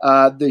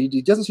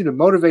doesn't seem to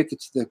motivate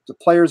the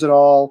players at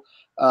all.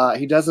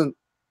 He doesn't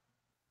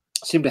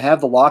seem to have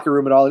the locker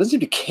room at all. He doesn't seem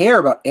to care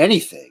about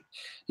anything.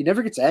 He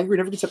never gets angry,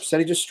 never gets upset.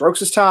 He just strokes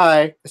his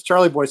tie. As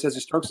Charlie Boy says, he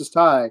strokes his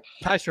tie.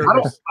 Tie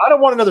stroker. I don't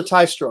want another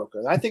tie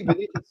stroker. I think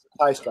Benitez is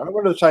a tie stroker. I don't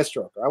want another tie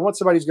stroker. I want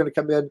somebody who's going to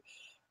come in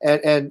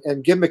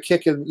and give him a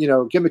kick in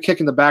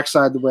the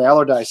backside the way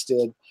Allardyce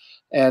did,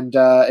 and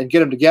get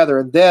them together.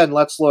 And then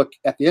let's look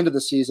at the end of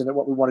the season at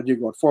what we want to do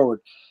going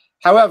forward.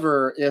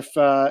 However, if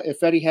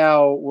Eddie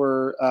Howe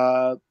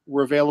were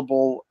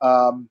available,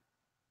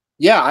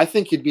 I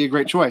think he'd be a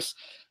great choice.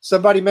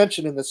 Somebody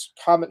mentioned, and this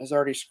comment has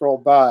already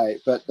scrolled by,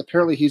 but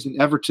apparently he's an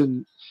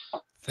Everton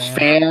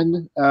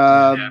fan.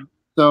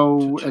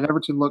 So, and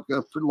Everton look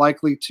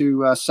likely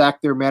to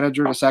sack their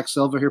manager, to sack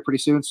Silva here pretty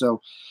soon. So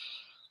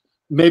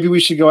maybe we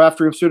should go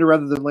after him sooner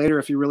rather than later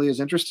if he really is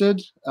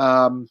interested.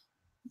 I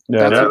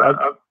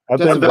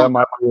think that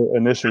might be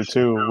an issue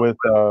too with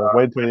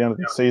wait till the end of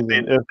the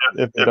season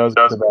if it does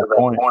get to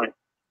that point.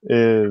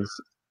 Is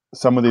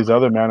some of these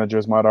other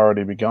managers might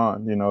already be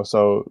gone,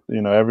 so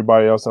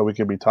everybody else that we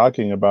could be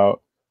talking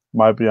about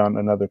might be on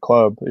another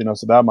club,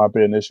 so that might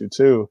be an issue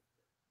too.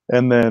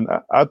 And then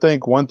I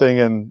think one thing,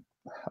 and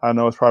I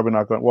know it's probably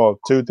not going well,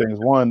 two things.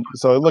 One,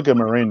 so look at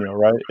Mourinho,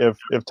 right?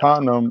 If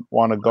Tottenham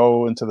want to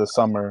go into the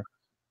summer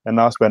and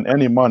not spend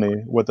any money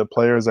with the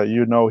players that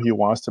he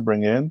wants to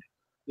bring in,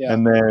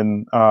 and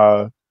then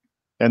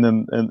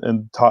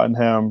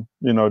Tottenham,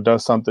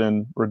 does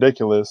something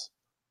ridiculous,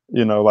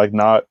 like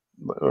not.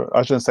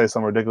 I shouldn't say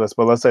something ridiculous,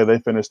 but let's say they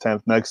finish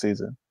 10th next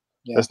season.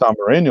 Yeah. It's not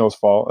Mourinho's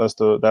fault.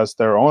 That's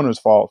their owner's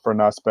fault for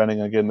not spending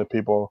and getting the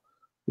people,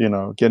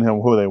 getting him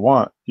who they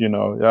want.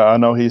 I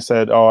know he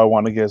said, "Oh, I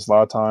want to get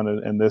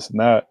Zlatan and this and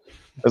that."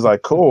 It's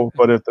like cool,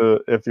 but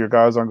if your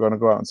guys aren't going to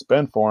go out and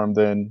spend for him,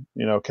 then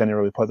can you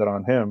really put that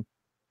on him?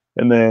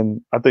 And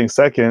then I think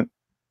second,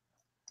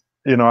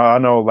 I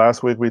know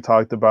last week we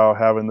talked about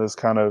having this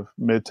kind of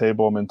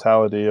mid-table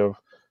mentality of,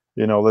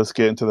 let's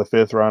get into the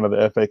 5th round of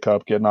the FA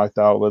Cup, get knocked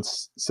out.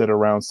 Let's sit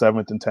around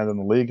 7th and 10th in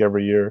the league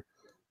every year.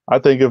 I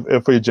think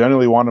if we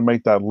genuinely want to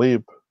make that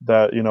leap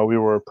that, we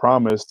were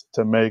promised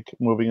to make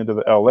moving into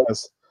the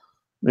LS,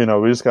 we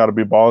just got to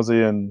be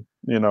ballsy and,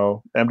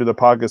 empty the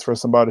pockets for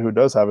somebody who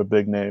does have a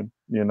big name,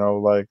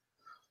 like,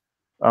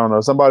 I don't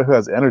know, somebody who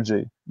has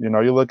energy.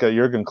 You look at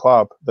Jurgen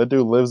Klopp, that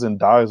dude lives and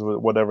dies with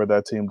whatever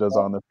that team does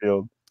on the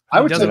field. I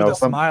would take a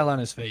smile on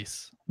his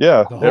face.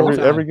 Yeah,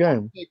 every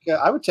game.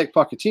 I would take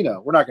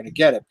Pochettino. We're not going to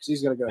get it because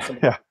he's going to go to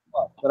somebody. Yeah.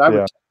 But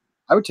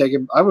I would take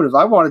him. I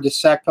wanted to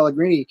sack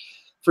Pellegrini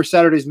for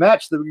Saturday's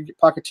match, that we could get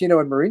Pochettino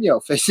and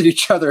Mourinho facing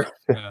each other.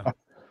 Yeah.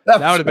 that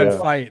would have been a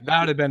fight. That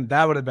would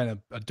have been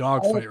a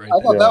dog fight right there.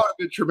 I thought that would have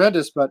been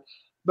tremendous, but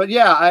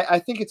I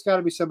think it's got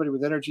to be somebody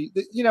with energy.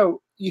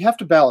 You have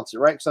to balance it,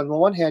 right? Because on the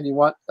one hand, you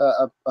want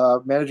a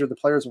manager the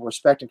players will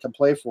respect and can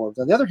play for.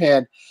 But on the other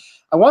hand,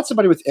 I want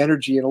somebody with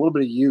energy and a little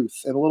bit of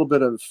youth and a little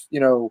bit of,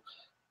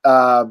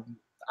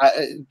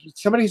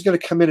 somebody who's going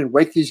to come in and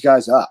wake these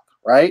guys up,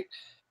 right?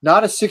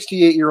 Not a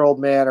 68-year-old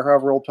man or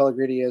however old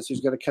Pellegrini is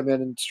who's going to come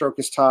in and stroke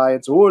his tie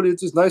and say, "Oh,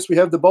 it's just nice we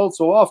have the ball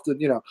so often."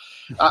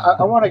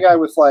 I want a guy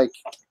with I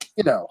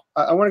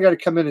want a guy to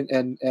come in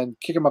and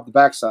kick him up the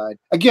backside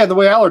again, the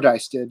way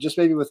Allardyce did, just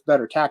maybe with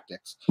better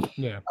tactics.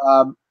 Yeah.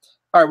 All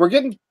right, we're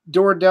getting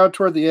down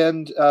toward the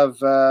end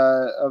of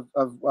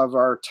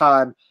our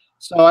time.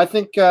 So I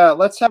think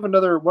let's have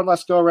one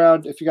last go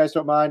around, if you guys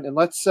don't mind, and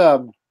let's.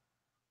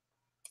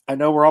 I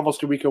know we're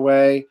almost a week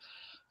away.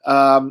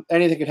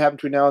 Anything could happen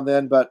between now and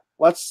then, but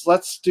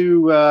let's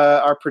do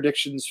our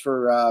predictions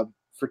for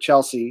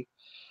Chelsea.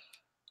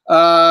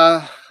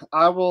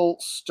 I will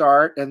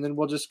start, and then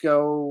we'll just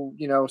go.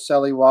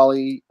 Selly,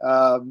 Wally,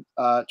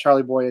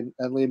 Charlie Boy, and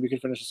Liam. You can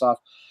finish us off.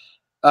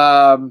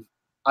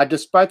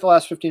 Despite the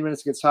last 15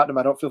 minutes against Tottenham,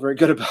 I don't feel very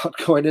good about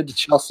going into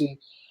Chelsea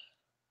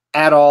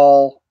at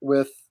all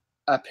with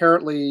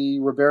apparently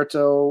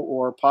Roberto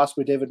or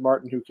possibly David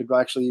Martin, who could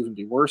actually even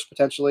be worse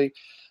potentially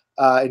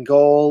in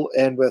goal.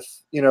 And with,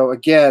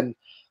 again,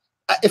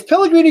 if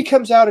Pellegrini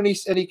comes out and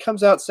he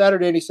comes out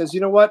Saturday and he says,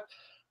 you know what,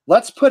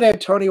 let's put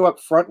Antonio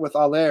up front with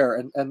Haller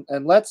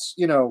and let's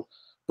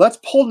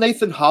pull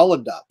Nathan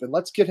Holland up and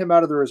let's get him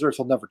out of the reserves.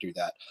 He'll never do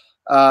that.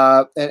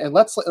 And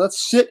let's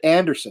sit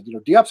Anderson.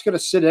 Diop's going to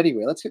sit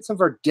anyway. Let's get some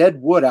of our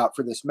dead wood out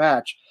for this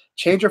match.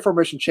 Change our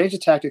formation, change the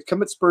tactics,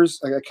 come at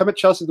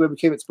Chelsea the way we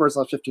came at Spurs in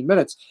the last 15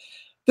 minutes.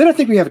 Then I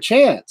think we have a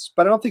chance,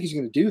 but I don't think he's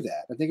going to do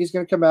that. I think he's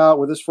going to come out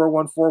with this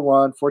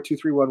 4-1-4-1,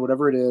 4-2-3-1,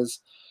 whatever it is.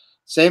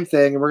 Same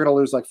thing, and we're going to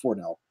lose like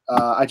 4-0.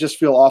 I just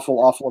feel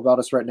awful about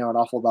us right now and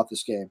awful about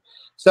this game.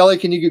 Sally,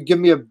 can you give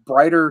me a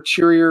brighter,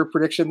 cheerier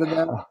prediction than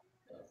that?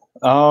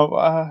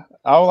 I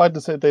would like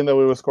to say think that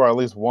we would score at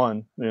least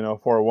one,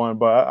 4-1.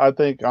 But I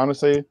think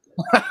honestly,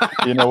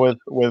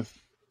 with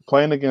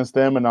playing against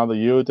them and all the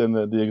youth and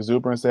the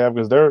exuberance they have,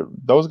 because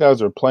those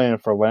guys are playing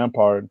for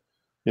Lampard,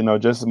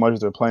 just as much as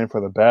they're playing for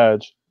the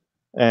badge,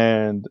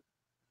 and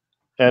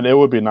it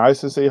would be nice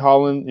to see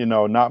Holland,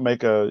 not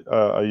make a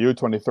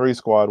U23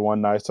 squad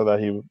one night so that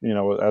he,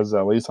 as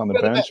at least on the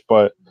bench.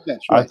 But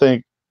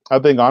right. I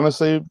think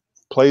honestly,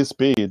 play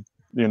speed.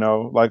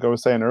 Like I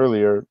was saying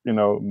earlier,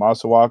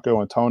 Masuaku,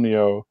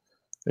 Antonio,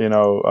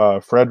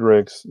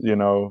 Fredericks,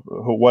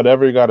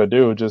 whatever you got to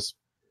do. Just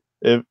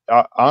if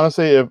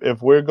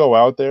we go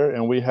out there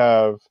and we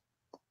have,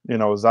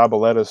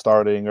 Zabaleta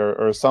starting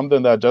or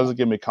something that doesn't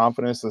give me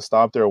confidence to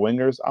stop their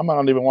wingers, I might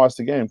not even watch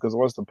the game because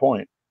what's the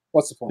point?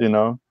 What's the point?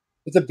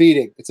 It's a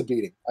beating.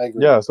 I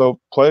agree. Yeah.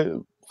 So play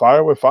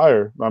fire with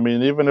fire. I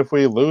mean, even if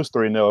we lose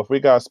 3-0, if we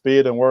got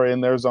speed and we're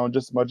in their zone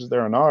just as much as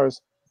they're in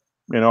ours,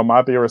 it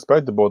might be a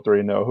respectable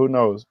 3-0. Who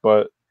knows?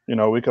 But,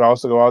 we could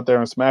also go out there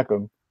and smack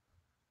them.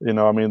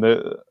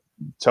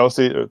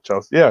 Chelsea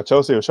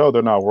will show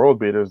they're not world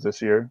beaters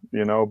this year,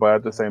 but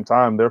at the same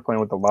time, they're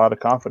playing with a lot of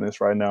confidence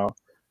right now.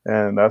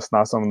 And that's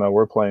not something that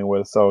we're playing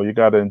with. So you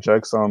got to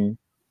inject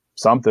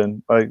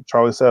something. Like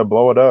Charlie said,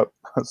 blow it up,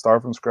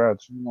 start from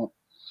scratch.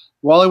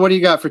 Wally, what do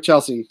you got for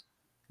Chelsea?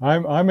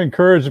 I'm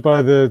encouraged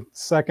by the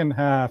second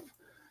half.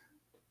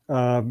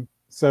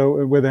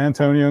 So with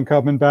Antonio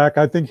coming back,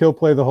 I think he'll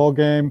play the whole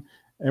game,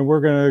 and we're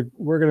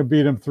gonna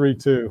beat him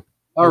 3-2.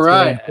 All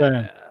right.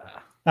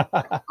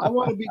 I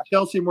want to beat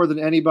Chelsea more than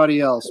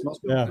anybody else.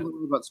 Most people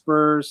know about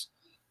Spurs,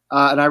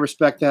 and I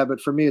respect that.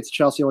 But for me, it's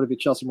Chelsea. I want to beat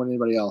Chelsea more than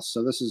anybody else.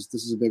 So this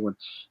is a big one.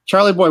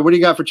 Charlie Boy, what do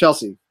you got for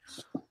Chelsea?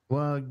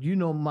 Well,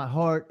 my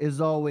heart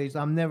is always.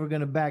 I'm never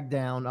gonna back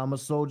down. I'm a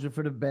soldier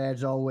for the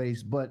badge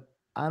always, but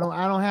I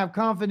don't have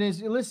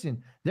confidence.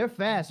 Listen, they're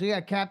fast. We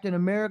got Captain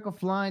America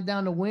flying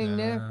down the wing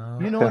there.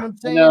 You know what I'm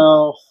saying? I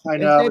know.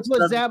 If they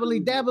put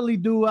Zabbly Dabbly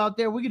Doo out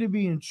there, we're gonna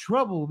be in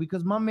trouble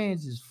because my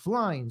man's is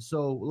flying.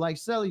 So, like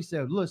Selly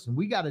said, listen,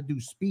 we got to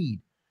do speed.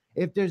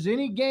 If there's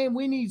any game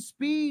we need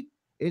speed,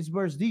 it's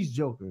versus these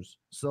jokers.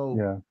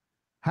 So,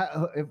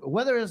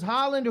 whether it's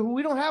Holland or who,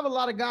 we don't have a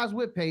lot of guys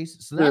with pace,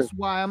 so that's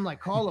why I'm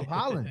like, call up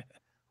Holland.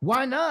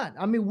 Why not?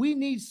 I mean, we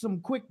need some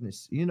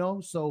quickness,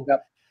 So.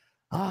 Yep.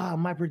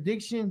 My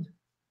prediction.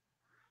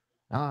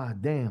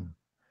 Damn.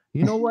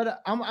 You know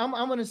what? I'm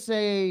gonna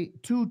say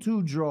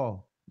 2-2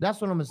 draw. That's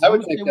what I'm gonna say. I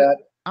would take that.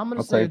 I'm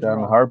gonna say that in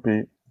a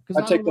heartbeat.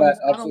 I take that.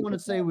 I don't want to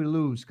say we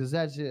lose because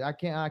that's it. I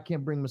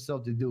can't bring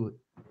myself to do it.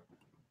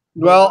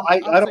 Well, I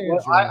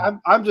don't.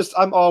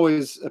 I'm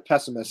always a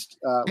pessimist.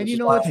 And it's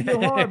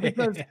real hard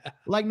because,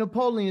 like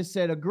Napoleon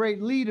said, a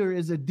great leader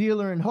is a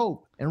dealer in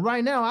hope. And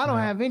right now, I don't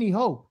have any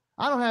hope.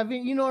 I don't have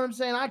any, you know what I'm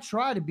saying? I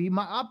try to be.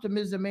 My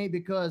optimism ain't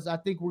because I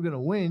think we're going to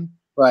win.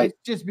 Right. It's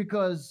just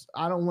because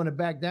I don't want to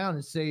back down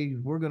and say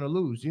we're going to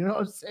lose. You know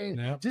what I'm saying?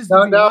 Yeah.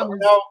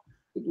 No.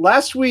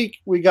 Last week,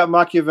 we got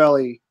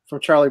Machiavelli from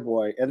Charlie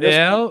Boy. And this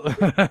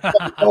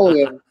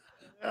Napoleon.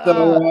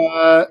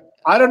 So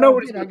I don't know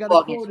what he's going to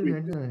plug next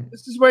week.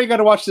 This is where you got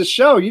to watch this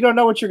show. You don't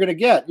know what you're going to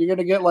get. You're going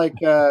to get like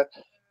some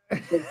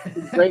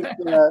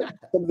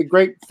of the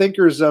great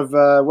thinkers of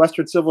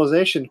Western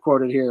civilization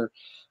quoted here.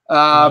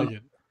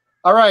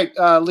 All right,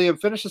 Liam,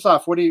 finish us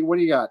off. What do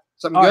you got?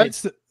 Something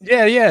good?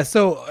 Right,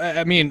 so,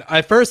 I mean,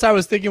 at first I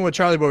was thinking what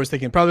Charlie Boy was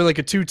thinking, probably like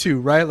a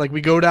 2-2, right? Like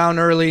we go down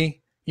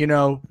early,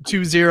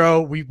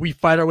 2-0, we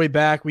fight our way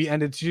back, we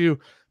end it 2.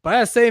 But I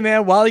gotta say,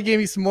 man, Wally gave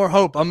me some more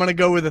hope. I'm gonna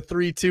go with a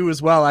 3-2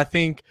 as well. I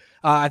think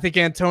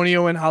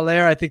Antonio and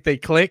Haller, I think they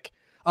click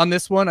on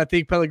this one. I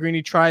think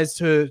Pellegrini tries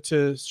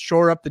to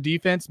shore up the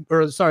defense,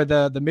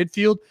 the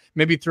midfield,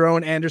 maybe throw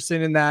in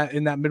Anderson in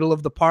that middle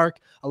of the park,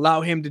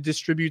 allow him to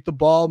distribute the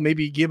ball,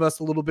 maybe give us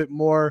a little bit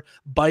more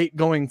bite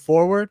going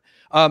forward.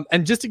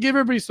 And just to give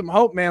everybody some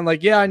hope, man,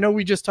 I know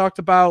we just talked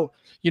about,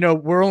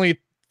 we're only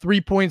 3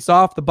 points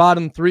off the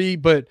bottom three,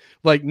 but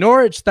like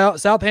Norwich,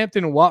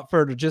 Southampton, and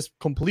Watford are just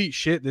complete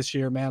shit this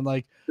year, man.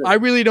 Like I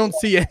really don't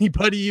see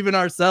anybody, even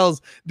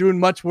ourselves, doing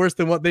much worse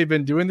than what they've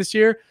been doing this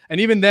year.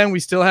 And even then, we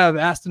still have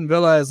Aston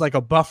Villa as like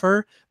a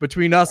buffer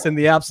between us and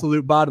the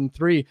absolute bottom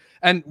three.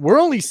 And we're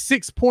only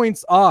 6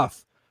 points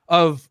off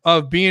of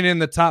being in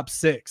the top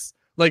six.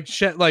 Like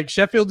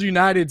Sheffield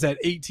United's at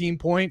 18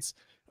 points.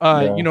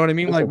 You know what I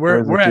mean? Like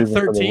we're at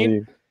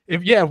 13.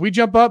 If we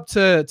jump up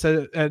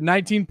to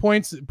 19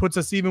 points, it puts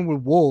us even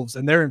with Wolves,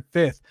 and they're in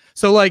 5th.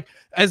 So like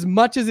as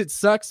much as it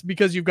sucks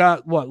because you've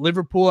got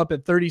Liverpool up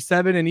at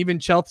 37 and even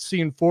Chelsea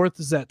in 4th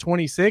is at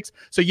 26.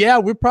 So yeah,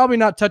 we're probably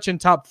not touching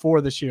top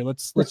 4 this year.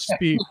 Let's just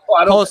be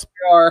call a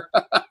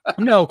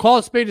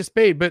spade a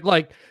spade. But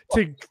like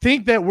to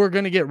think that we're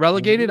going to get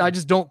relegated, I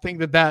just don't think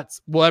that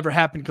will ever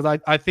happen, because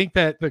I think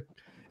that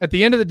at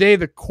the end of the day,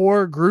 the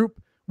core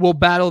group will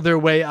battle their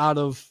way out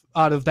of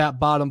that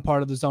bottom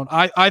part of the zone.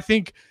 I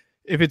think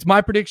if it's my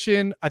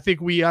prediction, I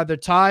think we either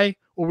tie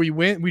or we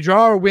win. We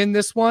draw or win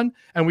this one,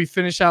 and we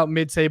finish out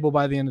mid-table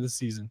by the end of the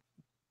season.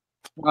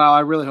 Wow, I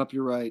really hope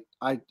you're right.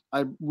 I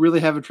really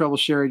having trouble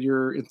sharing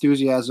your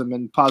enthusiasm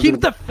and positive.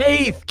 Keep the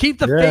faith. Keep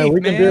the faith, we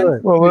man. can do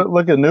it. Well,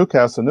 look at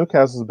Newcastle.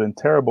 Newcastle's been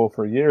terrible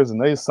for years,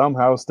 and they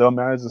somehow still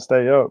managed to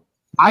stay up.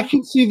 I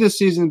can see this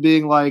season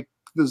being like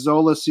the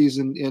Zola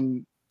season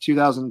in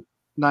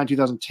 2009,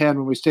 2010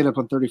 when we stayed up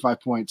on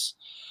 35 points.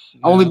 Yeah.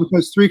 Only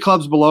because 3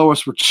 clubs below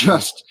us were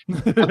just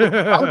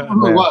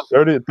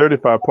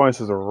 35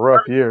 points is a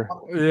rough year.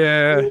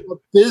 Yeah,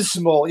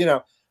 abysmal.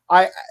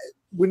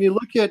 When you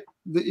look at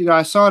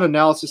I saw an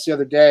analysis the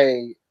other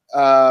day.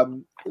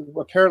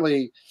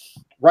 Apparently,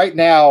 right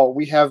now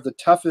we have the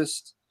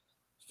toughest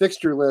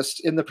fixture list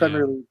in the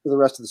Premier League for the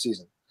rest of the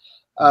season.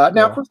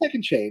 Now, of course, that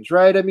can change,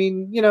 right? I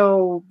mean,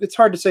 it's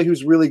hard to say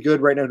who's really good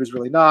right now, who's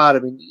really not. I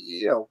mean,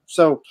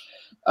 so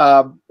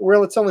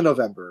it's only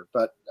November,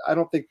 but I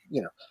don't think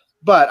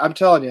But I'm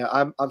telling you,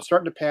 I'm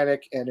starting to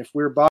panic. And if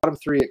we're bottom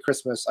 3 at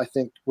Christmas, I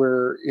think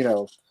we're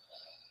going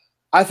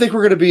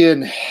to be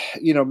in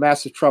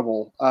massive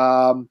trouble.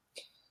 And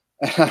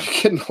I'm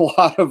getting a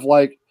lot of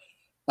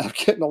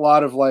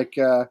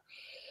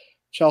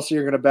Chelsea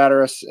are going to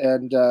batter us,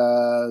 and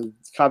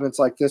comments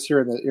like this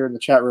here in the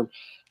chat room.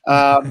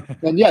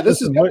 And yeah,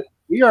 this is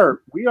we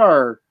are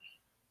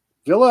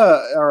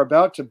Villa are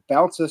about to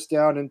bounce us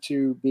down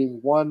into being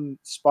 1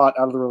 spot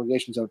out of the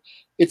relegation zone.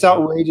 It's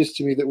outrageous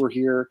to me that we're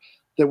here,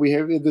 that we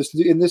have in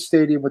this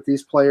stadium with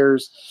these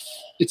players.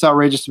 It's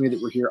outrageous to me that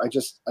we're here. I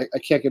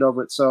can't get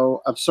over it.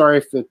 So I'm sorry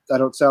if I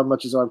don't sound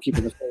much as though I'm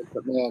keeping the faith,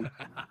 but man,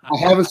 I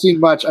haven't seen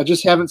much. I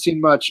just haven't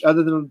seen much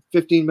other than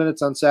 15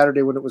 minutes on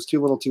Saturday when it was too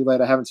little too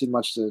late. I haven't seen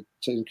much to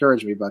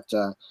encourage me, but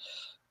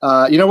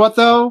you know what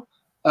though?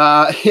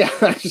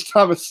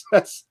 Thomas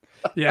says.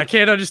 Yeah, I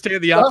can't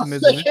understand the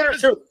optimism.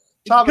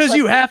 Because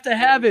you have to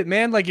have it,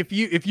 man. Like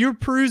if you're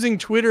perusing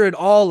Twitter at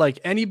all, like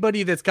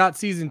anybody that's got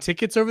season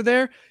tickets over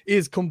there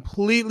is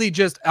completely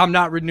just, I'm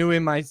not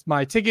renewing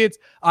my tickets.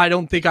 I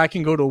don't think I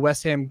can go to a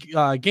West Ham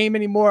game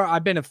anymore.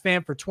 I've been a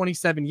fan for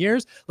 27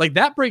 years. Like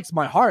that breaks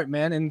my heart,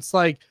 man. And it's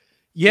like,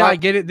 yeah, I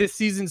get it. This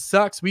season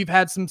sucks. We've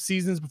had some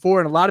seasons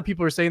before, and a lot of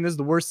people are saying this is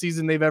the worst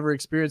season they've ever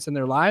experienced in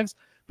their lives.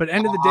 But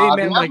end of the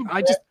day, man, like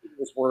I just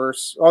was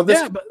worse. Oh,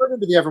 this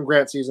into the Evan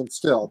Grant season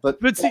still, but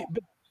see.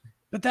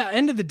 But that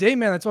end of the day,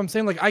 man, that's what I'm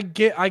saying. Like I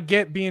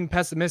get being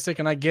pessimistic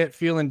and I get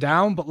feeling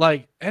down, but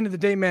like end of the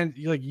day, man,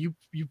 you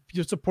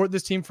support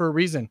this team for a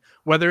reason,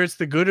 whether it's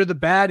the good or the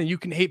bad, and you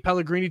can hate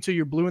Pellegrini till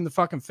you're blue in the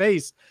fucking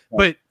face,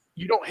 but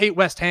you don't hate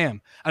West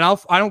Ham. And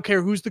I don't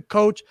care who's the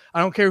coach.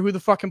 I don't care who the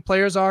fucking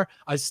players are.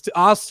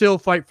 I'll still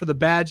fight for the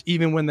badge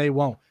even when they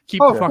won't. Keep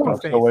the fucking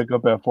faith. I'll wake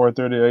up at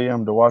 4:30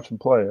 a.m. to watch them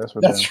play.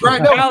 That's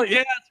right. No. Yeah,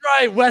 that's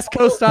right. West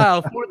Coast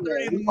style.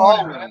 4:30 in the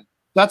morning, man.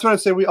 That's what I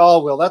say. We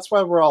all will. That's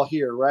why we're all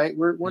here, right?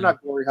 We're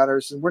not glory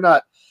hunters, and we're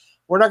not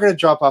going to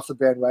jump off the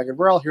bandwagon.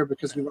 We're all here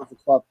because we love the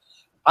club.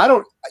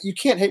 You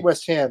can't hate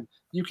West Ham.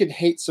 You can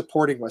hate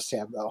supporting West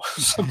Ham, though.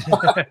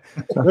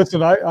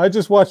 Listen, I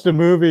just watched a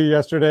movie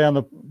yesterday on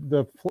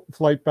the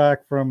flight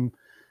back from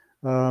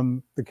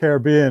the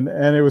Caribbean,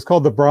 and it was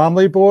called The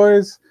Bromley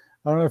Boys.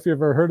 I don't know if you've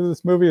ever heard of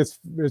this movie. It's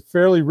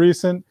fairly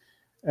recent,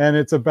 and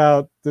it's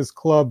about this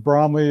club,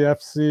 Bromley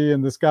FC,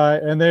 and this guy,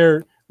 and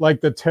they're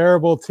like the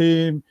terrible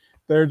team.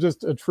 They're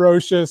just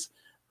atrocious,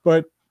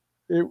 but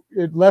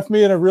it left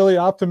me in a really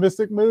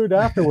optimistic mood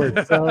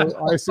afterwards. So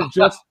I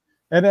suggest,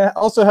 and it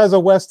also has a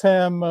West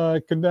Ham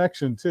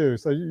connection too.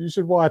 So you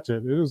should watch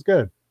it. It was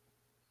good,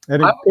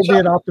 and it could be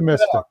an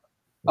optimistic.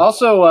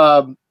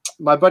 Also,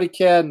 my buddy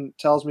Ken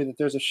tells me that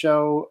there's a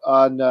show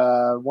on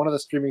one of the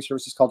streaming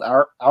services called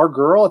Our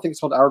Girl. I think it's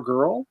called Our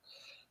Girl.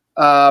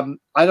 I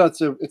know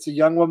it's a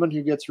young woman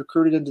who gets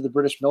recruited into the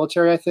British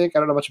military. I think I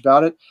don't know much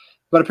about it.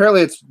 But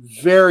apparently it's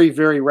very,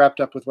 very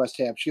wrapped up with West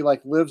Ham. She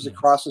lives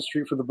across the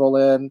street from the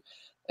Boleyn,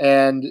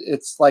 and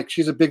it's like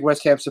she's a big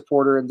West Ham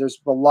supporter, and there's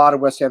a lot of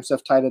West Ham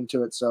stuff tied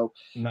into it. So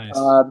nice.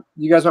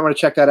 You guys might want to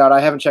check that out.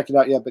 I haven't checked it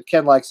out yet, but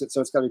Ken likes it,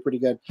 so it's got to be pretty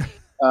good.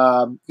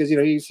 Because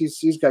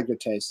he's got good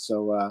taste.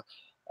 So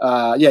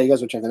you guys want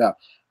to check that out.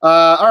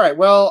 All right.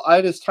 Well,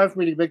 it is time for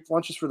me to make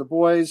lunches for the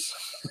boys,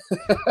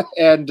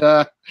 and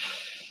go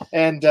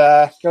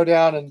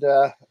down and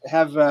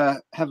have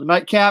a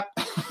nightcap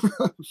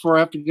before I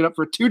have to get up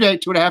for a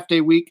 2.5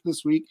 day week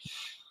this week.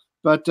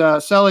 But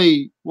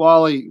Sully,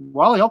 Wally,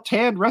 all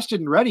tanned, rested,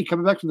 and ready,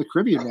 coming back from the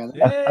Caribbean, man.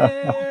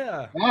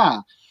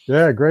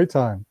 Yeah, great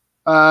time.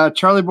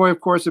 Charlie Boy, of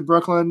course, in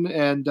Brooklyn,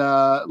 and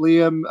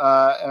Liam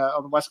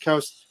on the West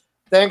Coast.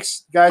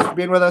 Thanks, guys, for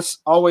being with us.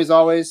 Always.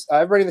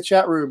 Everybody in the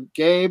chat room.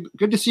 Gabe,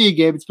 good to see you,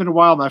 Gabe. It's been a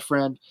while, my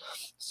friend.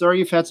 Sorry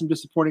you've had some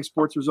disappointing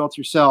sports results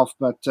yourself,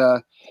 but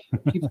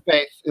keep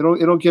faith.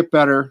 It'll get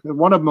better.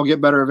 One of them will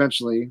get better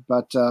eventually.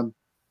 But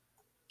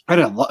I had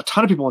a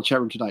ton of people in the chat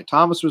room tonight.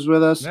 Thomas was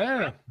with us.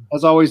 Yeah.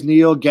 As always,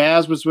 Neil.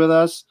 Gaz was with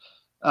us.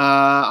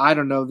 I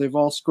don't know. They've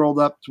all scrolled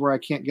up to where I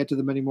can't get to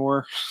them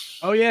anymore.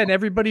 Oh, yeah, and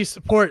everybody's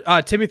support.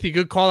 Timothy,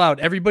 good call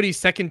out. Everybody's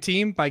Second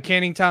Team by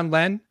Cannington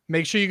Len.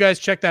 Make sure you guys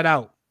check that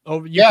out.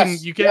 Oh, you can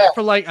it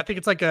for I think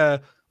it's like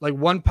 £1,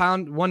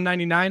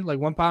 $1.99, like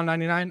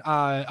 £1.99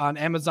 on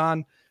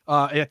Amazon.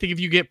 I think if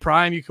you get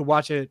Prime, you can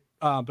watch it.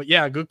 But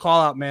yeah, good call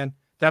out, man.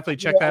 Definitely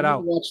check that out.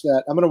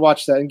 I'm gonna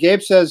watch that. And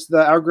Gabe says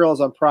Our Girl is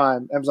on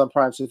Prime, Amazon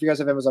Prime. So if you guys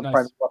have Amazon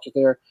Prime, watch it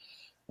there.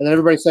 And then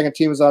everybody's Second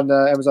Team is on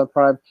Amazon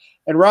Prime.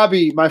 And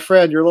Robbie, my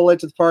friend, you're a little late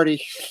to the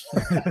party.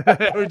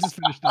 We just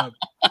finished up.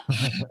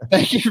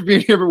 Thank you for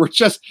being here, but we're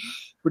just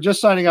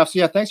signing off. So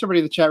yeah, thanks everybody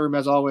in the chat room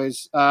as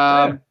always.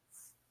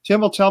 Tim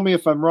will tell me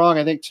if I'm wrong.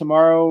 I think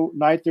tomorrow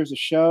night there's a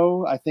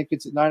show. I think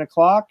it's at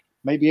 9:00,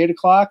 maybe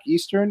 8:00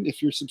 Eastern.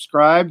 If you're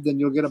subscribed, then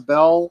you'll get a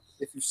bell.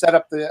 If you set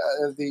up the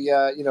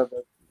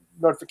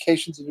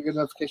notifications, and you get a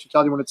notification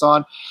telling you when it's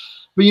on.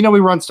 But we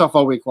run stuff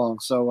all week long,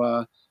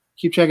 so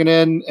keep checking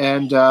in.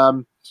 And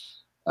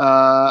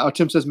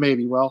Tim says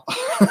maybe. Well,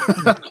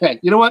 okay.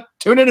 You know what?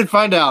 Tune in and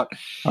find out.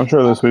 I'm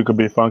sure this week will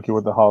be funky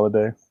with the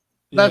holiday.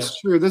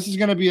 That's true. This is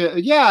going to be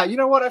you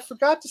know what? I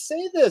forgot to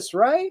say this,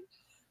 right?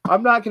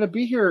 I'm not going to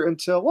be here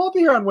I'll be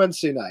here on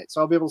Wednesday night,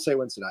 so I'll be able to say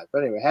Wednesday night.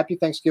 But anyway, happy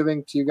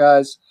Thanksgiving to you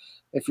guys.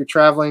 If you're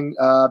traveling,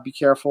 be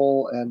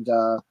careful and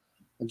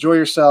enjoy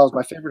yourselves.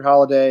 My favorite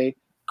holiday,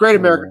 great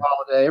American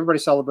holiday. Everybody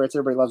celebrates.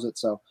 Everybody loves it.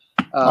 So,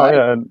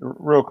 and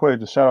real quick,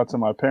 just shout out to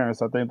my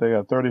parents. I think they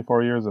got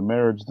 34 years of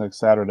marriage next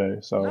Saturday.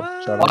 So,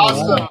 shout out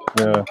awesome.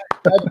 To them.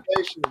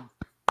 Yeah.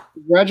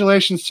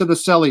 Congratulations to the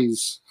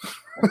Sellies.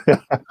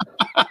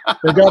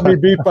 They got me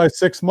beat by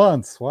 6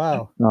 months.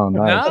 Wow. Oh,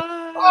 nice.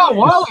 Oh,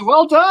 Wally,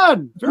 well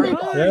done. Very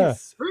nice. Yeah.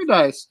 Very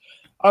nice.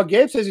 Oh,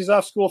 Gabe says he's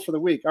off school for the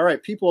week. All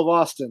right, people of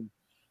Austin,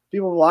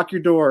 people lock your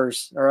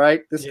doors. All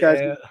right, this guy's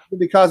going to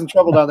be causing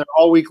trouble down there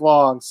all week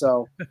long.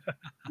 So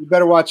you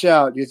better watch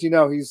out because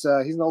he's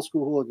an old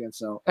school hooligan.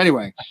 So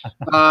anyway,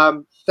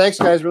 thanks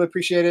guys, really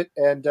appreciate it.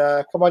 And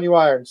come on, you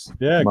Irons.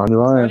 Yeah, come on,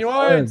 you Irons. Come on, you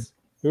Irons.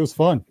 It was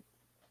fun.